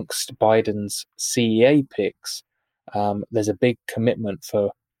 amongst Biden's CEA picks, there's a big commitment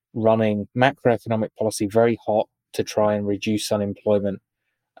for running macroeconomic policy very hot to try and reduce unemployment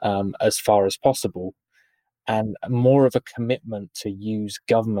as far as possible, and more of a commitment to use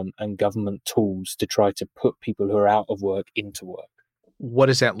government and government tools to try to put people who are out of work into work. What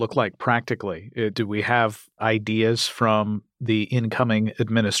does that look like practically? Do we have ideas from the incoming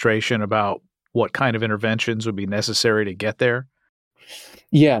administration about what kind of interventions would be necessary to get there?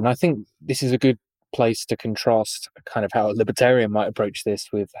 Yeah, and I think this is a good place to contrast kind of how a libertarian might approach this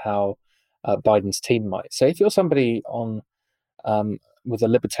with how Biden's team might. So if you're somebody on with a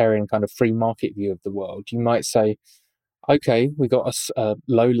libertarian kind of free market view of the world, you might say, okay, we got a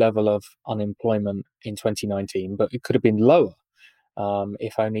low level of unemployment in 2019, but it could have been lower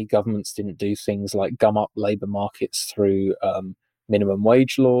if only governments didn't do things like gum up labour markets through minimum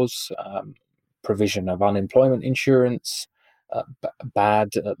wage laws, provision of unemployment insurance, bad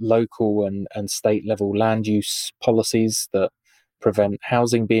local and state level land use policies that prevent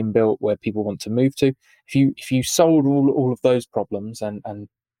housing being built where people want to move to. If you solved all of those problems and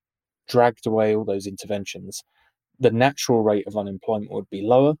dragged away all those interventions, the natural rate of unemployment would be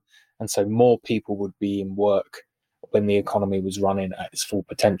lower, and so more people would be in work when the economy was running at its full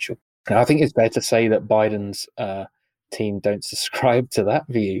potential. And I think it's fair to say that Biden's team don't subscribe to that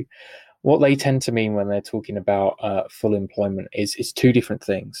view. What they tend to mean when they're talking about full employment is two different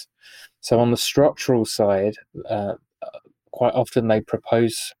things. So on the structural side, quite often they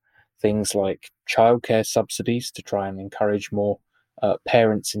propose things like childcare subsidies to try and encourage more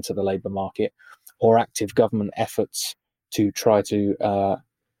parents into the labour market, or active government efforts to try to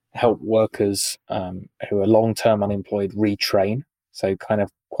help workers who are long-term unemployed retrain. So kind of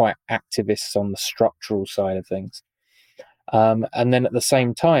quite activists on the structural side of things. And then at the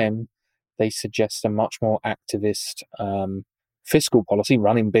same time, they suggest a much more activist fiscal policy,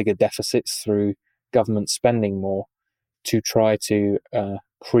 running bigger deficits through government spending more to try to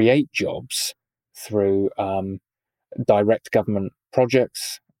create jobs through direct government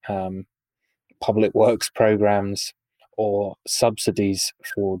projects, public works programs, or subsidies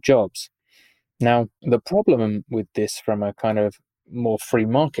for jobs. Now, the problem with this from a kind of more free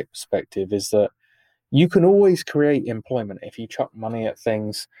market perspective is that you can always create employment if you chuck money at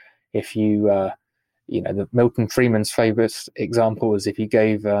things. If you, the Milton Friedman's favorite example is if you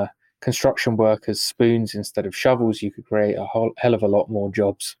gave construction workers spoons instead of shovels, you could create a whole hell of a lot more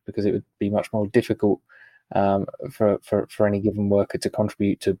jobs, because it would be much more difficult for any given worker to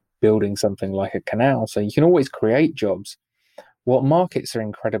contribute to building something like a canal. So you can always create jobs. What markets are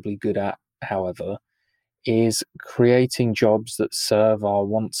incredibly good at, however, is creating jobs that serve our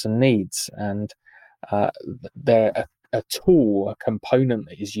wants and needs. And they're a tool, a component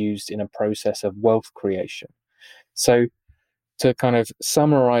that is used in a process of wealth creation. So to kind of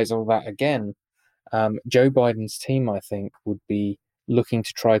summarize all that again, Joe Biden's team, I think, would be looking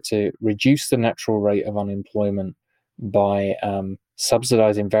to try to reduce the natural rate of unemployment by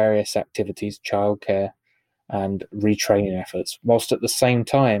subsidizing various activities, childcare and retraining efforts, whilst at the same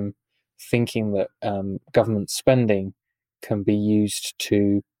time thinking that government spending can be used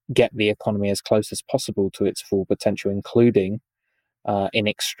to get the economy as close as possible to its full potential, including in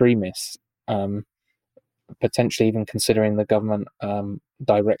extremis, potentially even considering the government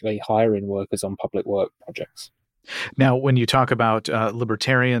directly hiring workers on public work projects. Now, when you talk about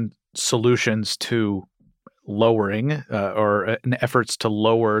libertarian solutions to lowering or efforts to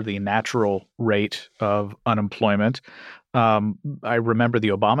lower the natural rate of unemployment, I remember the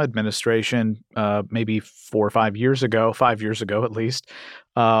Obama administration, maybe 4 or 5 years ago, 5 years ago at least,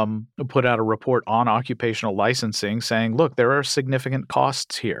 put out a report on occupational licensing saying, look, there are significant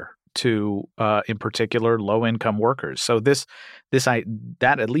costs here to, in particular, low-income workers. So at least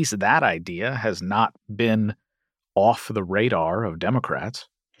that idea has not been off the radar of Democrats.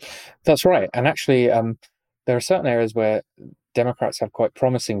 That's right. And actually, there are certain areas where Democrats have quite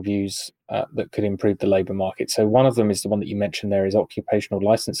promising views that could improve the labour market. So one of them is the one that you mentioned there, is occupational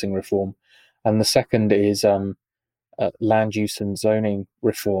licensing reform. And the second is land use and zoning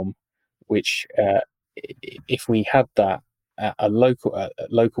reform, which if we had that at a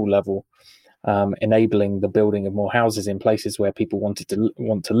local level, enabling the building of more houses in places where people want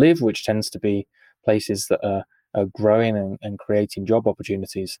to live, which tends to be places that are growing and creating job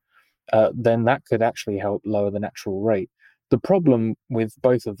opportunities, then that could actually help lower the natural rate. The problem with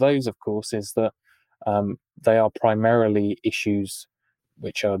both of those, of course, is that they are primarily issues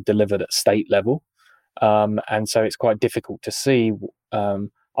which are delivered at state level. And so it's quite difficult to see,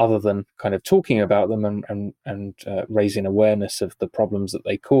 other than kind of talking about them and raising awareness of the problems that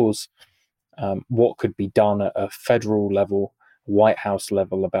they cause, what could be done at a federal level, White House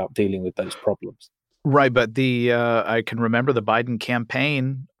level about dealing with those problems. Right, but I can remember the Biden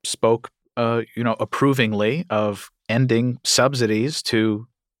campaign spoke, approvingly of ending subsidies to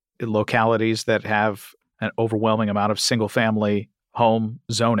localities that have an overwhelming amount of single-family home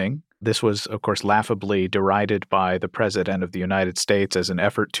zoning. This was, of course, laughably derided by the President of the United States as an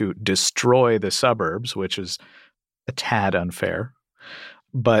effort to destroy the suburbs, which is a tad unfair.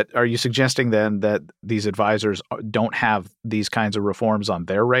 But are you suggesting then that these advisors don't have these kinds of reforms on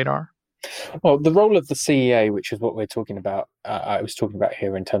their radar? Well, the role of the CEA, which is what we're talking about, I was talking about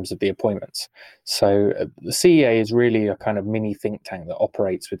here in terms of the appointments. So the CEA is really a kind of mini think tank that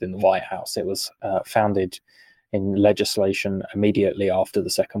operates within the White House. It was founded in legislation immediately after the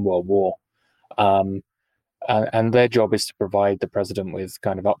Second World War. And their job is to provide the president with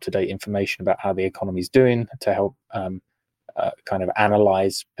kind of up-to-date information about how the economy is doing, to help kind of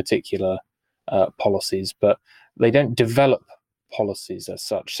analyze particular policies, but they don't develop policies as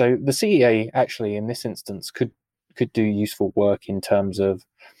such. So the CEA actually in this instance could do useful work in terms of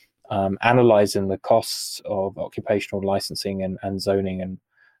analyzing the costs of occupational licensing and zoning and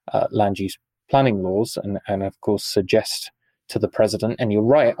land use planning laws, and of course suggest to the president, and you're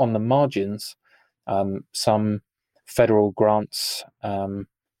right, on the margins, some federal grants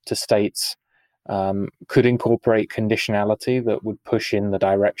to states could incorporate conditionality that would push in the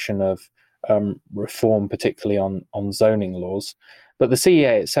direction of reform, particularly on zoning laws. But the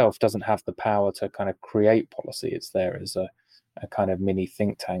CEA itself doesn't have the power to kind of create policy. It's there as a kind of mini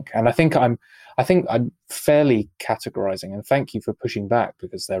think tank. And I think I'm fairly categorizing, and thank you for pushing back,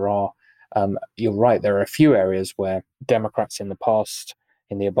 because there are, you're right, there are a few areas where Democrats in the past,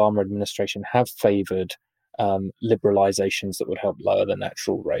 in the Obama administration, have favored liberalizations that would help lower the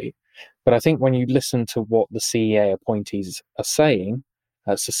natural rate. But I think when you listen to what the CEA appointees are saying,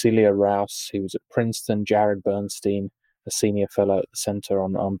 Cecilia Rouse, who was at Princeton, Jared Bernstein, a senior fellow at the Center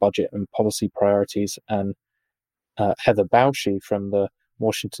on Budget and Policy Priorities, and Heather Bauschy from the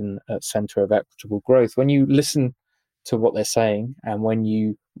Washington Center of Equitable Growth, when you listen to what they're saying and when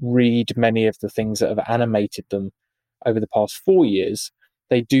you read many of the things that have animated them over the past 4 years,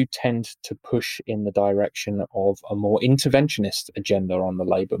 they do tend to push in the direction of a more interventionist agenda on the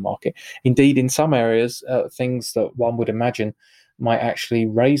labour market. Indeed, in some areas, things that one would imagine might actually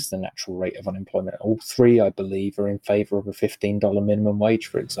raise the natural rate of unemployment. All three, I believe, are in favour of a $15 minimum wage,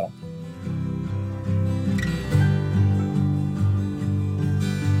 for example.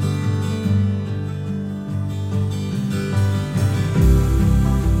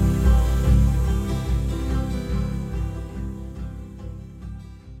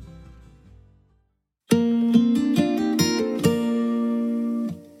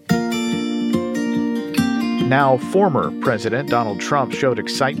 Now, former President Donald Trump showed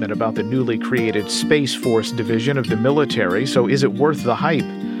excitement about the newly created Space Force division of the military, so is it worth the hype?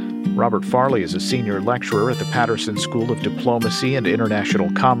 Robert Farley is a senior lecturer at the Patterson School of Diplomacy and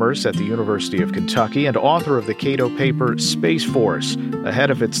International Commerce at the University of Kentucky and author of the Cato paper Space Force, Ahead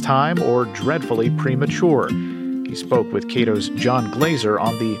of Its Time or Dreadfully Premature. He spoke with Cato's John Glaser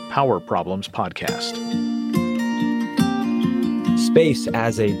on the Power Problems podcast. Space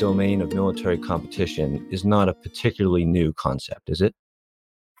as a domain of military competition is not a particularly new concept, is it?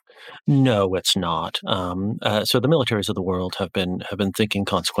 No, it's not. So the militaries of the world have been thinking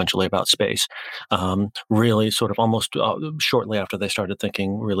consequentially about space, really sort of almost shortly after they started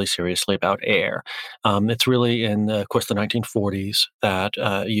thinking really seriously about air. It's really in, of course, the 1940s that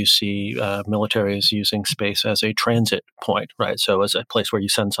you see militaries using space as a transit point, right? So as a place where you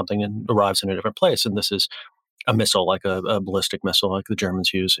send something and arrives in a different place, and this is a missile, like a ballistic missile, like the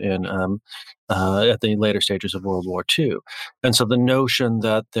Germans use in at the later stages of World War II. And so the notion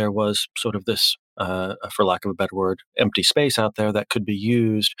that there was sort of this, for lack of a better word, empty space out there that could be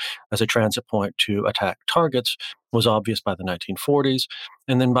used as a transit point to attack targets was obvious by the 1940s.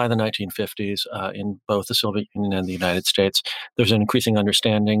 And then by the 1950s, in both the Soviet Union and the United States, there's an increasing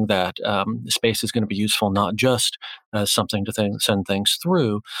understanding that space is going to be useful not just as something to send things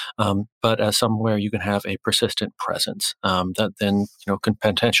through, but as somewhere you can have a persistent presence that then can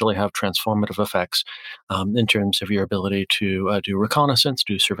potentially have transformative effects in terms of your ability to do reconnaissance,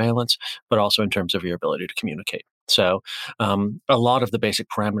 do surveillance, but also in terms of your ability to communicate. So a lot of the basic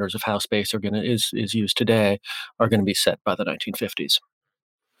parameters of how space is used today are going to be set by the 1950s.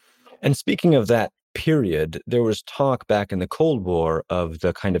 And speaking of that period, there was talk back in the Cold War of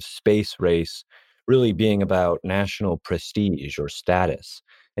the kind of space race really being about national prestige or status.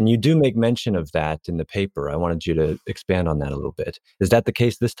 And you do make mention of that in the paper. I wanted you to expand on that a little bit. Is that the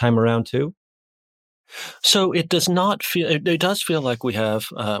case this time around too? So it does not feel. It does feel like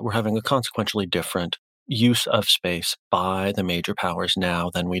we're having a consequentially different use of space by the major powers now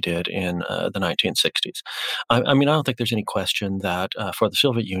than we did in the 1960s. I mean, I don't think there's any question that for the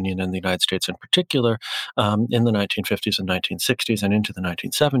Soviet Union and the United States in particular, in the 1950s and 1960s and into the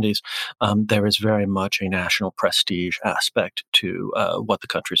 1970s, there is very much a national prestige aspect to what the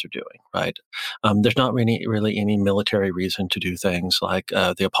countries are doing. Right? There's not really any military reason to do things like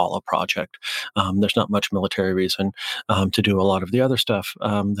the Apollo project. There's not much military reason to do a lot of the other stuff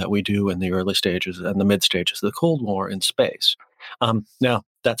that we do in the early stages and the mid stages of the Cold War in space. Now,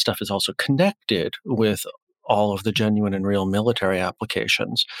 that stuff is also connected with all of the genuine and real military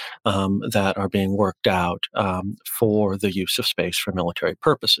applications that are being worked out for the use of space for military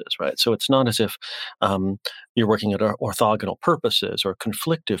purposes, right? So it's not as if you're working at orthogonal purposes or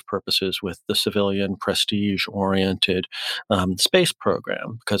conflictive purposes with the civilian prestige-oriented space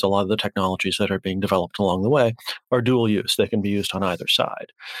program, because a lot of the technologies that are being developed along the way are dual use. They can be used on either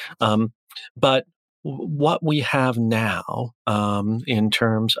side. But what we have now in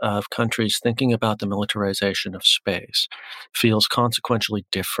terms of countries thinking about the militarization of space feels consequentially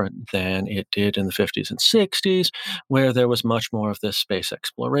different than it did in the 50s and 60s, where there was much more of this space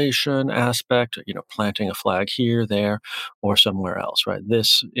exploration aspect, planting a flag here, there, or somewhere else, right?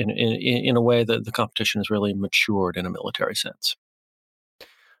 This, in a way that the competition has really matured in a military sense.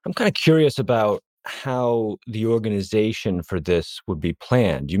 I'm kind of curious about how the organization for this would be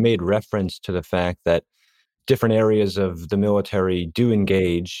planned. You made reference to the fact that different areas of the military do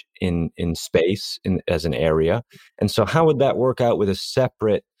engage in space as an area. And so how would that work out with a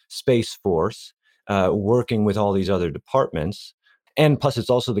separate space force working with all these other departments? And plus,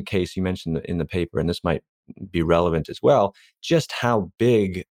 it's also the case, you mentioned in the paper, and this might be relevant as well, just how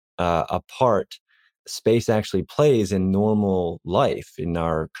big a part space actually plays in normal life, in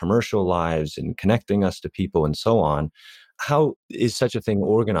our commercial lives, in connecting us to people and so on. How is such a thing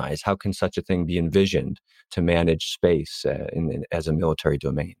organized? How can such a thing be envisioned to manage space as a military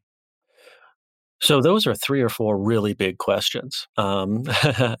domain? So those are three or four really big questions.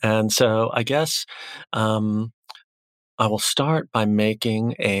 And so I guess I will start by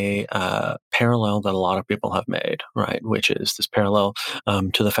making a parallel that a lot of people have made, right? Which is this parallel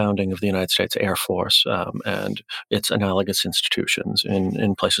to the founding of the United States Air Force and its analogous institutions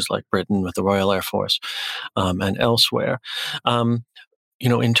in places like Britain with the Royal Air Force and elsewhere.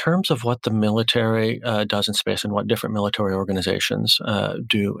 In terms of what the military does in space and what different military organizations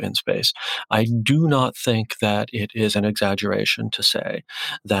do in space, I do not think that it is an exaggeration to say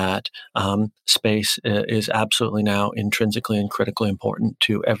that space is absolutely now intrinsically and critically important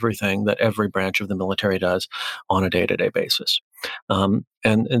to everything that every branch of the military does on a day-to-day basis.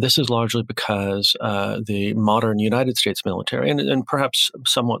 And this is largely because the modern United States military, and perhaps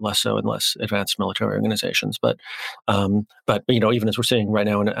somewhat less so in less advanced military organizations, but even as we're seeing right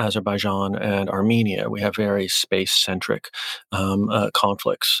now in Azerbaijan and Armenia, we have very space-centric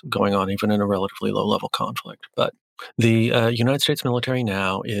conflicts going on, even in a relatively low-level conflict. But the United States military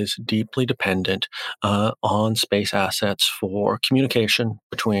now is deeply dependent on space assets for communication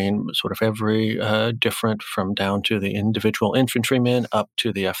between sort of every different, from down to the individual infantrymen up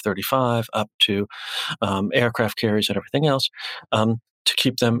to the F-35, up to aircraft carriers and everything else. To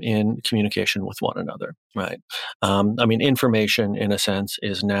keep them in communication with one another, right? Information, in a sense,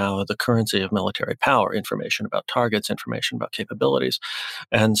 is now the currency of military power, information about targets, information about capabilities.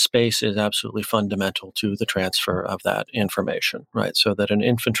 And space is absolutely fundamental to the transfer of that information, right? So that an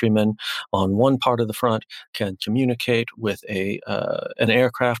infantryman on one part of the front can communicate with an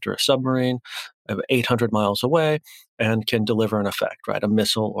aircraft or a submarine 800 miles away and can deliver an effect, right? A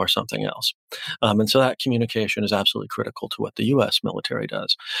missile or something else. And so that communication is absolutely critical to what the U.S. military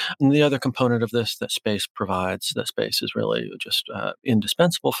does. And the other component of this that space provides, that space is really just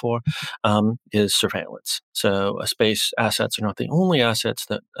indispensable for, is surveillance. So space assets are not the only assets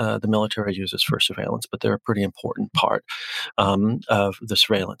that the military uses for surveillance, but they're a pretty important part of the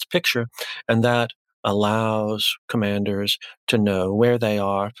surveillance picture. And that allows commanders to know where they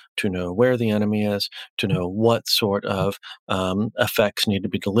are, to know where the enemy is, to know what sort of effects need to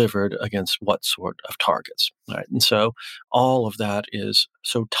be delivered against what sort of targets. Right? And so all of that is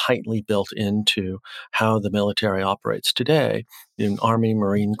so tightly built into how the military operates today in Army,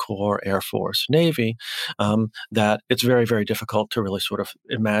 Marine Corps, Air Force, Navy, that it's very, very difficult to really sort of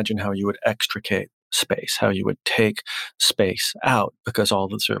imagine how you would extricate space, how you would take space out, because all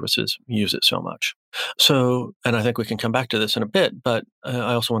the services use it so much. So, and I think we can come back to this in a bit, but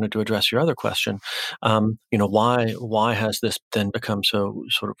I also wanted to address your other question. Why has this then become so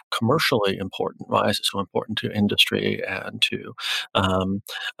sort of commercially important? Why is it so important to industry and to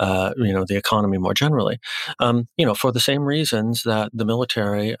the economy more generally? For the same reasons that the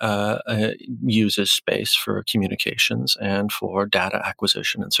military uses space for communications and for data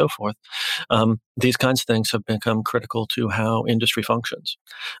acquisition and so forth. These kinds of things have become critical to how industry functions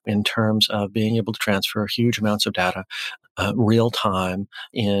in terms of being able to transfer huge amounts of data real time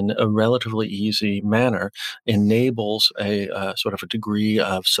in a relatively easy manner enables a sort of a degree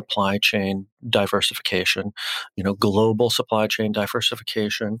of supply chain diversification, global supply chain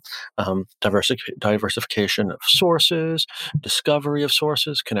diversification, diversification of sources, discovery of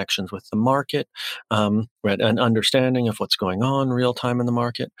sources, connections with the market, right, an understanding of what's going on real time in the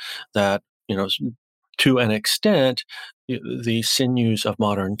market that, to an extent, the sinews of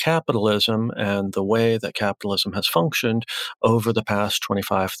modern capitalism and the way that capitalism has functioned over the past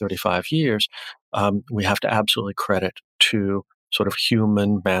 25, 35 years, we have to absolutely credit to sort of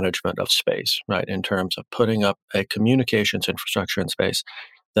human management of space, right, in terms of putting up a communications infrastructure in space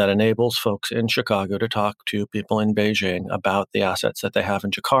that enables folks in Chicago to talk to people in Beijing about the assets that they have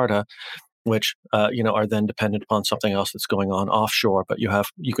in Jakarta, which are then dependent upon something else that's going on offshore. But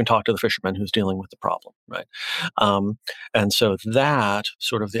you can talk to the fisherman who's dealing with the problem, right? And so that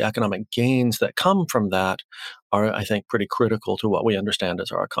sort of the economic gains that come from that are, I think, pretty critical to what we understand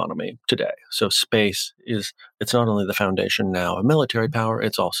as our economy today. So space it's not only the foundation now of military power,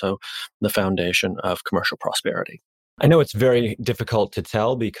 it's also the foundation of commercial prosperity. I know it's very difficult to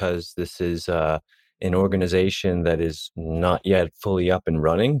tell because this is an organization that is not yet fully up and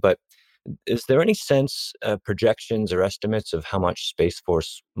running, but is there any sense, projections or estimates of how much Space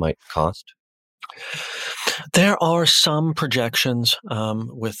Force might cost? There are some projections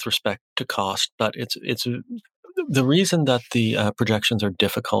with respect to cost, but it's the reason that the projections are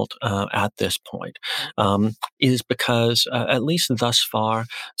difficult at this point is because, at least thus far,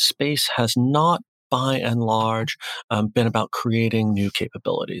 space has not by and large, been about creating new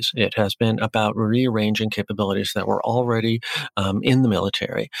capabilities. It has been about rearranging capabilities that were already in the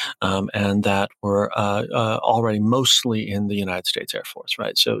military and that were already mostly in the United States Air Force,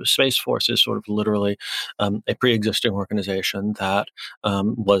 right? So Space Force is sort of literally a pre-existing organization that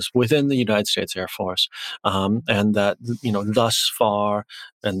was within the United States Air Force and that, thus far,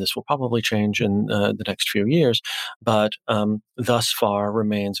 and this will probably change in the next few years, but thus far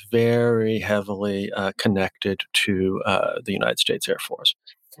remains very heavily connected to the United States Air Force.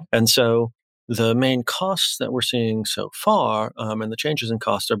 And so the main costs that we're seeing so far and the changes in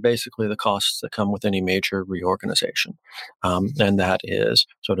costs are basically the costs that come with any major reorganization. And that is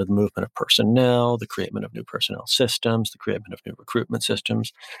sort of the movement of personnel, the creation of new personnel systems, the creation of new recruitment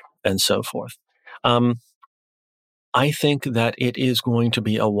systems, and so forth. I think that it is going to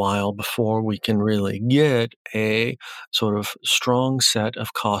be a while before we can really get a sort of strong set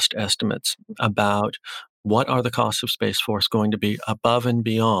of cost estimates about what are the costs of Space Force going to be above and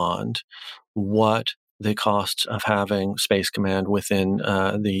beyond what the costs of having Space Command within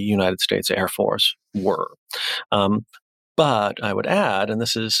the United States Air Force were. But I would add, and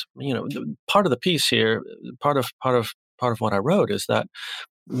this is, part of the piece here, part of what I wrote is that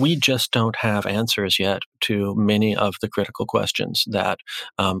we just don't have answers yet to many of the critical questions that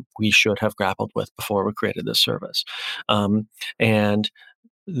we should have grappled with before we created this service. And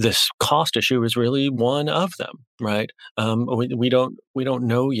this cost issue is really one of them, right? We don't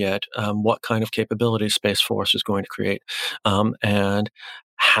know yet what kind of capabilities Space Force is going to create, and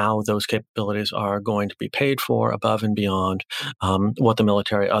how those capabilities are going to be paid for above and beyond what the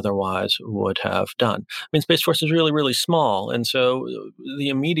military otherwise would have done. I mean, Space Force is really, really small, and so the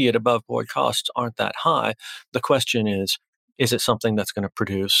immediate above-board costs aren't that high. The question is it something that's going to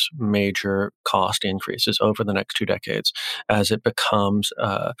produce major cost increases over the next 2 decades as it becomes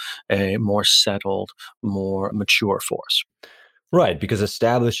a more settled, more mature force? Right, because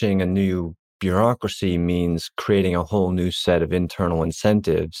establishing a new bureaucracy means creating a whole new set of internal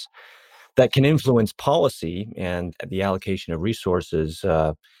incentives that can influence policy and the allocation of resources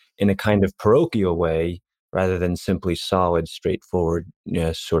in a kind of parochial way rather than simply solid, straightforward,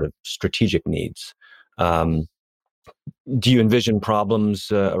 sort of strategic needs. Do you envision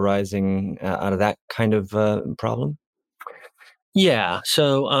problems arising out of that kind of problem? Yeah.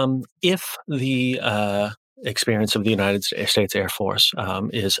 So if the experience of the United States Air Force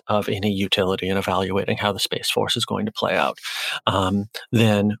is of any utility in evaluating how the Space Force is going to play out,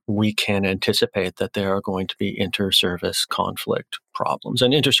 then we can anticipate that there are going to be inter-service conflict problems.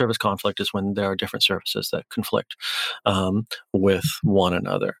 And inter-service conflict is when there are different services that conflict with one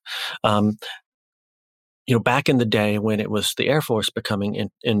another. back in the day when it was the Air Force becoming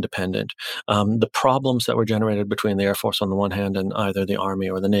independent, the problems that were generated between the Air Force on the one hand and either the Army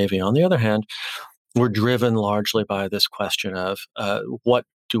or the Navy on the other hand were driven largely by this question of what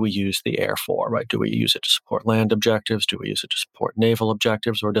do we use the air for, right? Do we use it to support land objectives? Do we use it to support naval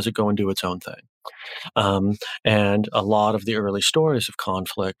objectives? Or does it go and do its own thing? And a lot of the early stories of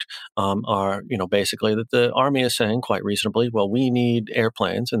conflict are, basically that the Army is saying quite reasonably, well, we need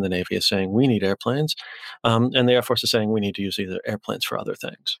airplanes, and the Navy is saying we need airplanes, and the Air Force is saying we need to use either airplanes for other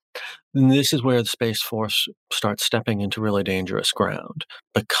things. And this is where the Space Force starts stepping into really dangerous ground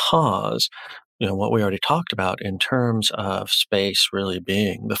because what we already talked about in terms of space really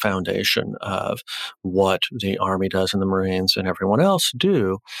being the foundation of what the Army does and the Marines and everyone else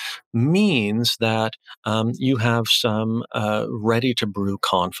do means that you have some ready-to-brew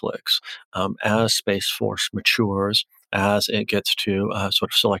conflicts as Space Force matures, as it gets to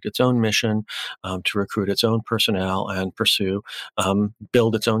sort of select its own mission, to recruit its own personnel and pursue,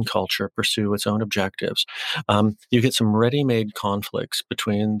 build its own culture, pursue its own objectives. You get some ready-made conflicts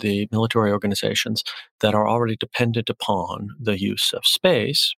between the military organizations that are already dependent upon the use of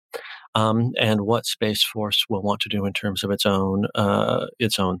space, and what Space Force will want to do in terms of its own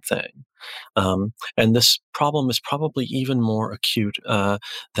thing. And this problem is probably even more acute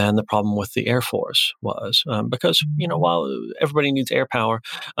than the problem with the Air Force was, because while everybody needs air power,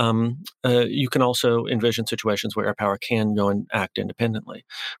 you can also envision situations where air power can go and act independently.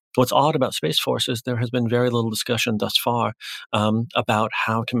 What's odd about Space Force is there has been very little discussion thus far about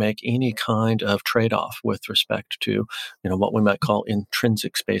how to make any kind of trade-off with respect to, what we might call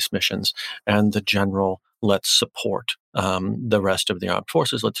intrinsic space missions and the general let's support the rest of the armed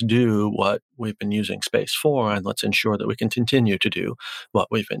forces. Let's do what we've been using space for, and let's ensure that we can continue to do what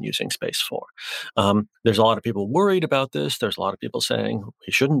we've been using space for. There's a lot of people worried about this. There's a lot of people saying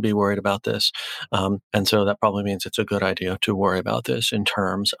we shouldn't be worried about this. And so that probably means it's a good idea to worry about this in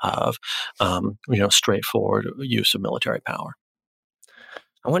terms of, straightforward use of military power.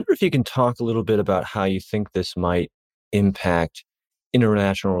 I wonder if you can talk a little bit about how you think this might impact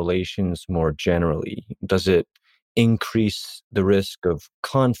international relations more generally. Does it increase the risk of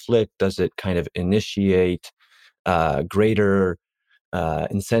conflict? Does it kind of initiate greater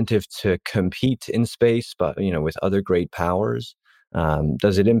incentive to compete in space, but with other great powers?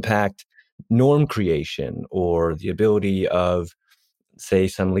 Does it impact norm creation or the ability of, say,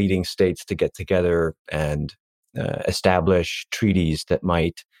 some leading states to get together and establish treaties that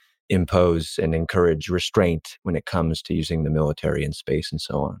might impose and encourage restraint when it comes to using the military in space and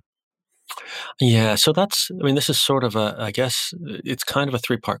so on? Yeah, so this is sort of I guess it's kind of a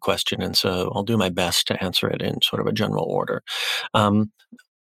three-part question, and so I'll do my best to answer it in sort of a general order.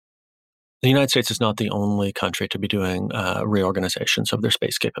 The United States is not the only country to be doing reorganizations of their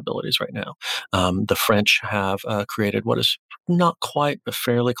space capabilities right now. The French have created what is not quite, but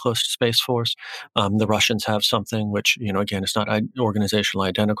fairly close to Space Force. The Russians have something which, again, it's not organizationally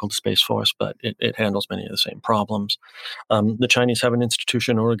identical to Space Force, but it handles many of the same problems. The Chinese have an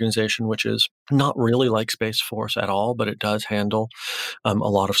institution organization which is not really like Space Force at all, but it does handle a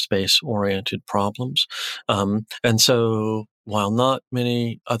lot of space-oriented problems. And so while not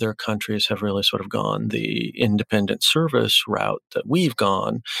many other countries have really sort of gone the independent service route that we've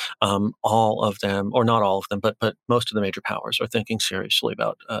gone, all of them, or not all of them, but most of the major powers are thinking seriously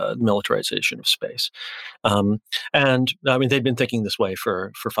about militarization of space. And they've been thinking this way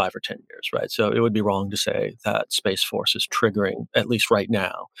for 5 or 10 years, right? So it would be wrong to say that Space Force is triggering, at least right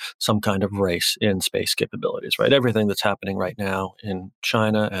now, some kind of race in space capabilities, right? Everything that's happening right now in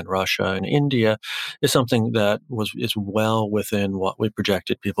China and Russia and India is something that is well within what we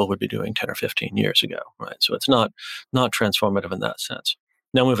projected people would be doing 10 or 15 years ago, right? So it's not transformative in that sense.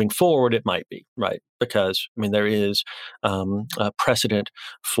 Now, moving forward, it might be, right? Because, there is a precedent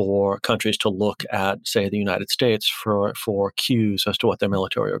for countries to look at, say, the United States for cues as to what their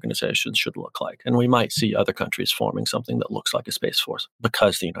military organizations should look like. And we might see other countries forming something that looks like a Space Force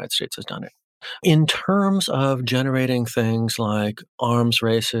because the United States has done it. In terms of generating things like arms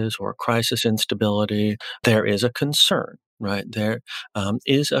races or crisis instability, there is a concern, right? There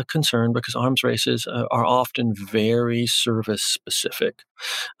is a concern because arms races are often very service specific.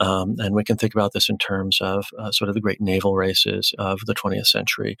 And we can think about this in terms of sort of the great naval races of the 20th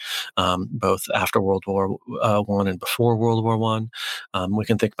century, both after World War I and before World War I. We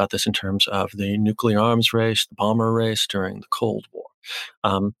can think about this in terms of the nuclear arms race, the bomber race during the Cold War.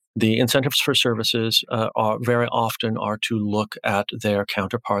 The incentives for services are very often to look at their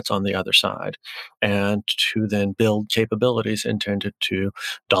counterparts on the other side and to then build capabilities intended to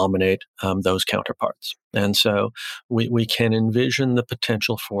dominate those counterparts. And so we can envision the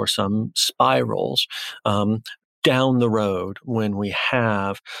potential for some spirals down the road when we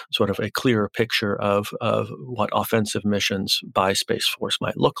have sort of a clearer picture of what offensive missions by Space Force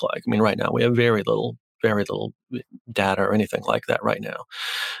might look like. I mean, right now we have very little data or anything like that right now.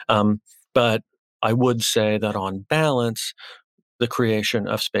 But I would say that on balance, the creation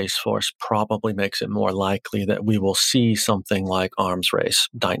of Space Force probably makes it more likely that we will see something like arms race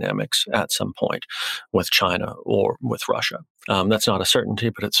dynamics at some point with China or with Russia. That's not a certainty,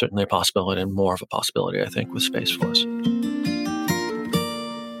 but it's certainly a possibility, and more of a possibility, I think, with Space Force.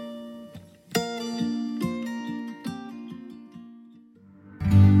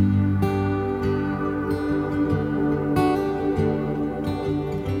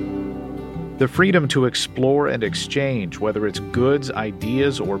 The freedom to explore and exchange, whether it's goods,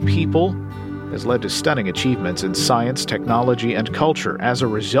 ideas, or people, has led to stunning achievements in science, technology, and culture. As a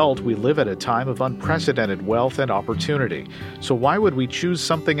result, we live at a time of unprecedented wealth and opportunity. So why would we choose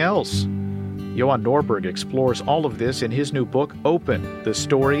something else? Johan Norberg explores all of this in his new book, Open, The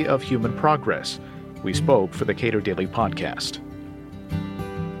Story of Human Progress. We spoke for the Cato Daily Podcast.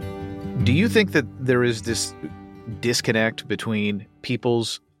 Do you think that there is this disconnect between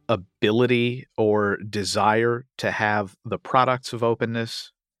people's ability or desire to have the products of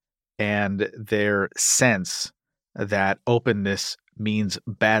openness and their sense that openness means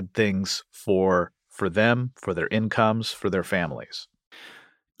bad things for them, for their incomes, for their families?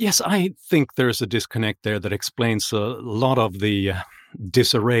 Yes, I think there's a disconnect there that explains a lot of the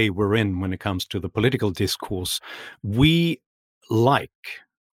disarray we're in when it comes to the political discourse. We love,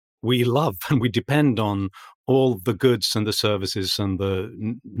 and we depend on all the goods and the services and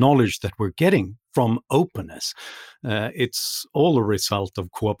the knowledge that we're getting from openness. It's all a result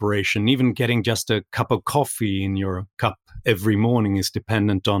of cooperation. Even getting just a cup of coffee in your cup every morning is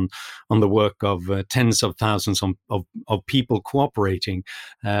dependent on the work of tens of thousands of people cooperating.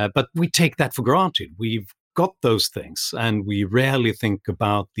 But we take that for granted. We've got those things, and we rarely think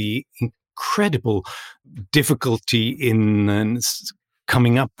about the incredible difficulty in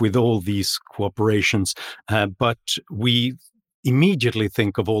coming up with all these cooperations, but we immediately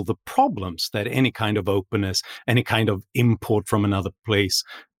think of all the problems that any kind of openness, any kind of import from another place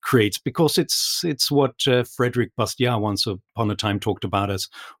creates, because it's what Frederick Bastiat once upon a time talked about as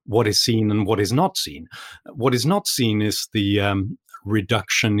what is seen and what is not seen. What is not seen is the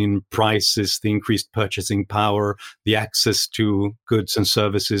reduction in prices, the increased purchasing power, the access to goods and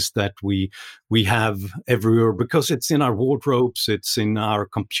services that we have everywhere, because it's in our wardrobes, it's in our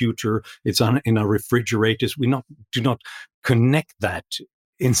computer, it's in our refrigerators. We do not connect that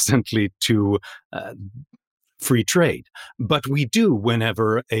instantly to free trade, but we do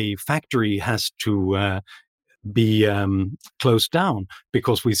whenever a factory has to be closed down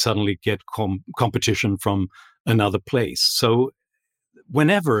because we suddenly get competition from another place. So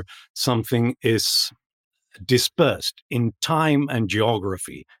whenever something is dispersed in time and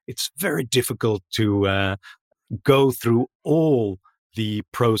geography, it's very difficult to go through all the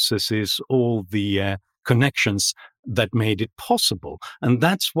processes, all the connections that made it possible. And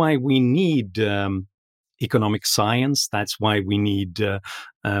that's why we need economic science. That's why we need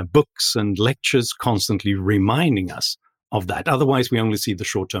books and lectures constantly reminding us of that. Otherwise, we only see the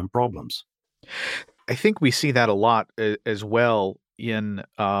short-term problems. I think we see that a lot as well in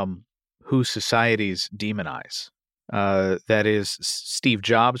who societies demonize. That is, Steve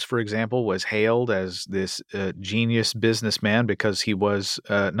Jobs, for example, was hailed as this genius businessman because he was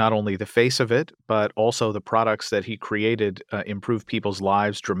not only the face of it, but also the products that he created improved people's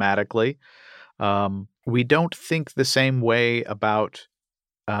lives dramatically. We don't think the same way about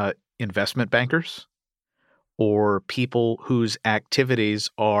investment bankers or people whose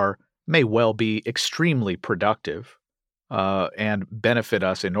activities may well be extremely productive and benefit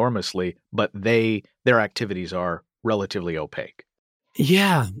us enormously, but their activities are relatively opaque.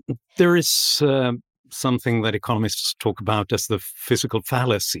 Yeah, there is something that economists talk about as the physical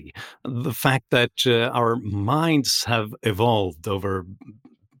fallacy. The fact that our minds have evolved over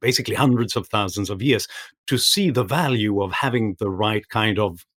basically hundreds of thousands of years to see the value of having the right kind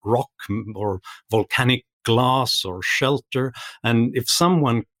of rock or volcanic glass or shelter. And if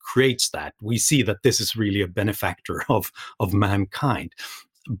someone creates that, we see that this is really a benefactor of mankind.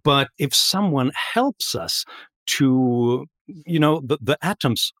 But if someone helps us to, the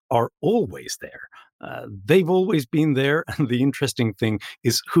atoms are always there. They've always been there. And the interesting thing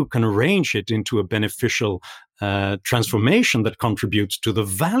is who can arrange it into a beneficial transformation that contributes to the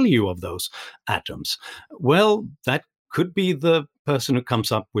value of those atoms. Well, that could be the person who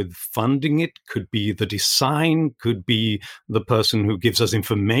comes up with funding it, could be the design, could be the person who gives us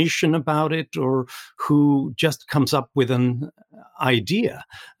information about it, or who just comes up with an idea.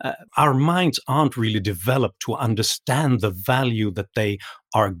 Our minds aren't really developed to understand the value that they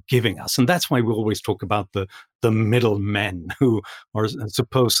are giving us. And that's why we always talk about the middlemen who are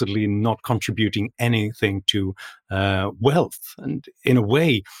supposedly not contributing anything to wealth. And in a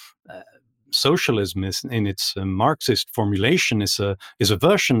way, socialism is, in its Marxist formulation, is a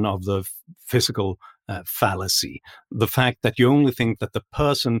version of the physical fallacy. The fact that you only think that the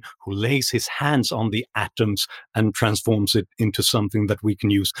person who lays his hands on the atoms and transforms it into something that we can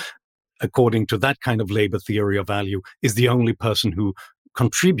use according to that kind of labor theory of value is the only person who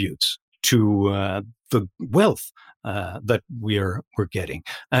contributes to the wealth that we're getting.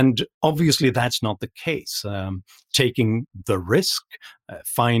 And obviously that's not the case. Taking the risk,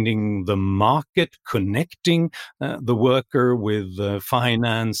 finding the market, connecting the worker with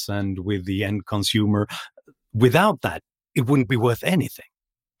finance and with the end consumer, without that, it wouldn't be worth anything.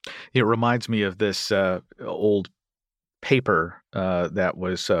 It reminds me of this old paper that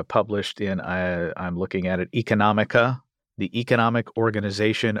was published in, I'm looking at it, Economica, the Economic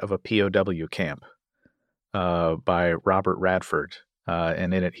Organization of a POW Camp, by Robert Radford.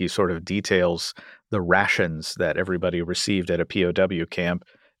 And in it, he sort of details the rations that everybody received at a POW camp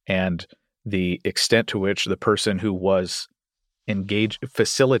and the extent to which the person who was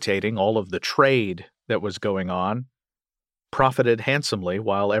facilitating all of the trade that was going on profited handsomely,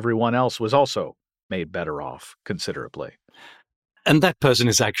 while everyone else was also made better off considerably. And that person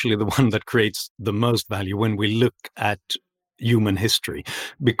is actually the one that creates the most value when we look at human history,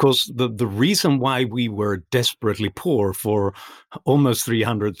 because the reason why we were desperately poor for almost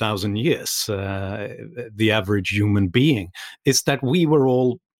 300,000 years, the average human being, is that we were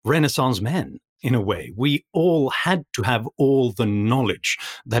all Renaissance men in a way. We all had to have all the knowledge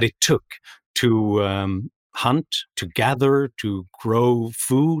that it took to hunt, to gather, to grow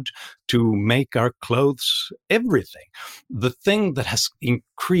food, to make our clothes, everything. The thing that has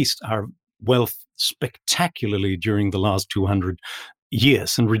increased our wealth spectacularly during the last 200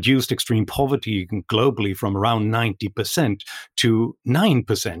 years and reduced extreme poverty globally from around 90% to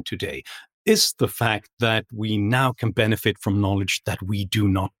 9% today is the fact that we now can benefit from knowledge that we do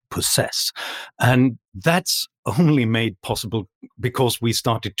not possess. And that's only made possible because we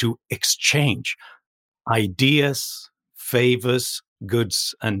started to exchange ideas, favors,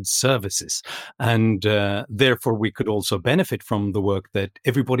 goods and services. And therefore, we could also benefit from the work that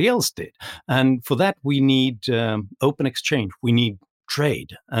everybody else did. And for that, we need open exchange. We need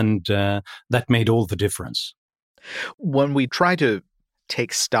trade. And that made all the difference. When we try to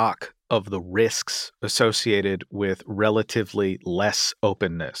take stock of the risks associated with relatively less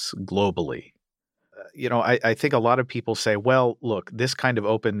openness globally, I think a lot of people say, well, look, this kind of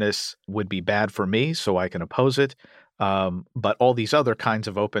openness would be bad for me, so I can oppose it. But all these other kinds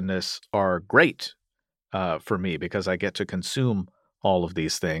of openness are great for me because I get to consume all of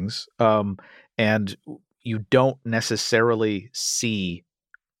these things. And you don't necessarily see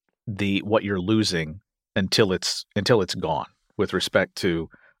what you're losing until it's gone with respect to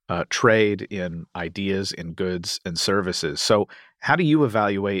trade in ideas, in goods and services. So how do you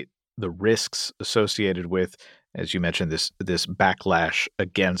evaluate the risks associated with, as you mentioned, this backlash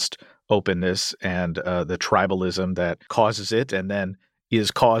against openness and the tribalism that causes it and then is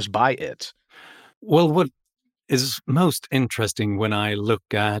caused by it? Well, what is most interesting when I look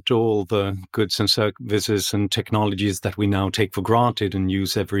at all the goods and services and technologies that we now take for granted and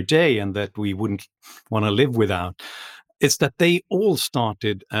use every day and that we wouldn't want to live without, is that they all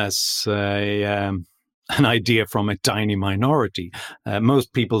started as an idea from a tiny minority.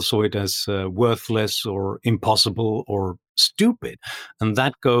 Most people saw it as worthless or impossible or stupid. And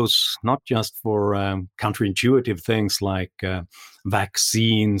that goes not just for counterintuitive things like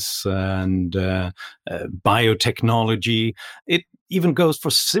vaccines and biotechnology. It even goes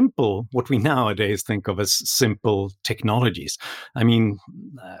for simple, what we nowadays think of as simple technologies. I mean,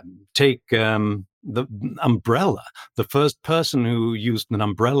 take the umbrella. The first person who used an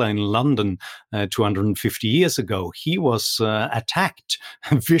umbrella in London 250 years ago, he was attacked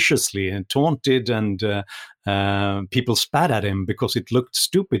viciously and taunted, and people spat at him because it looked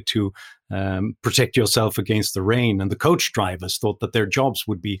stupid to protect yourself against the rain. And the coach drivers thought that their jobs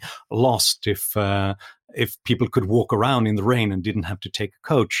would be lost if people could walk around in the rain and didn't have to take a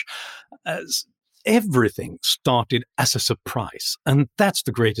coach. everything started as a surprise. And that's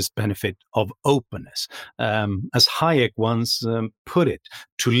the greatest benefit of openness. As Hayek once put it,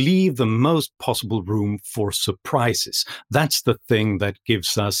 to leave the most possible room for surprises. That's the thing that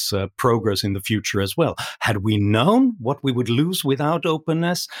gives us progress in the future as well. Had we known what we would lose without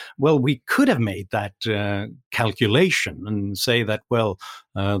openness, well, we could have made that calculation and say that, well,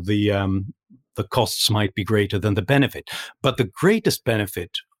 the costs might be greater than the benefit. But the greatest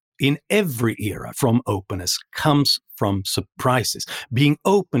benefit in every era from openness comes from surprises, being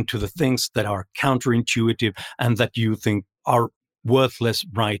open to the things that are counterintuitive and that you think are worthless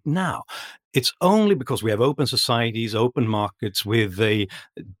right now. It's only because we have open societies, open markets with a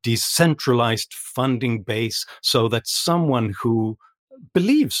decentralized funding base, so that someone who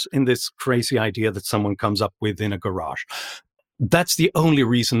believes in this crazy idea that someone comes up with in a garage, that's the only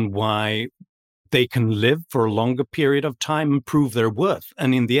reason why they can live for a longer period of time and prove their worth.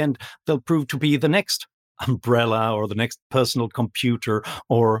 And in the end, they'll prove to be the next umbrella or the next personal computer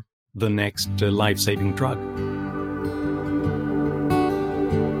or the next life-saving drug.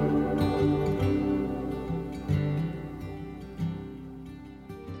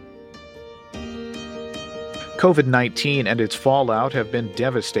 COVID-19 and its fallout have been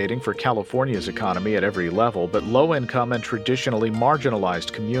devastating for California's economy at every level, but low-income and traditionally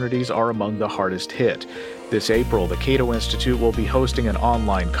marginalized communities are among the hardest hit. This April, the Cato Institute will be hosting an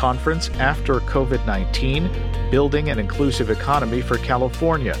online conference after COVID-19, Building an Inclusive Economy for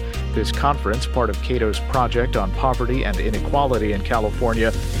California. This conference, part of Cato's project on poverty and inequality in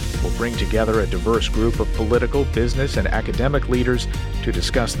California, will bring together a diverse group of political, business, and academic leaders to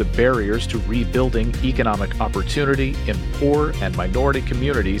discuss the barriers to rebuilding economic opportunity in poor and minority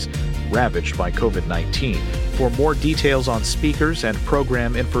communities ravaged by COVID-19. For more details on speakers and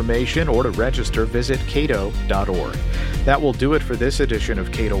program information or to register, visit cato.org. That will do it for this edition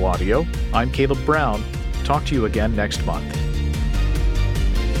of Cato Audio. I'm Caleb Brown. Talk to you again next month.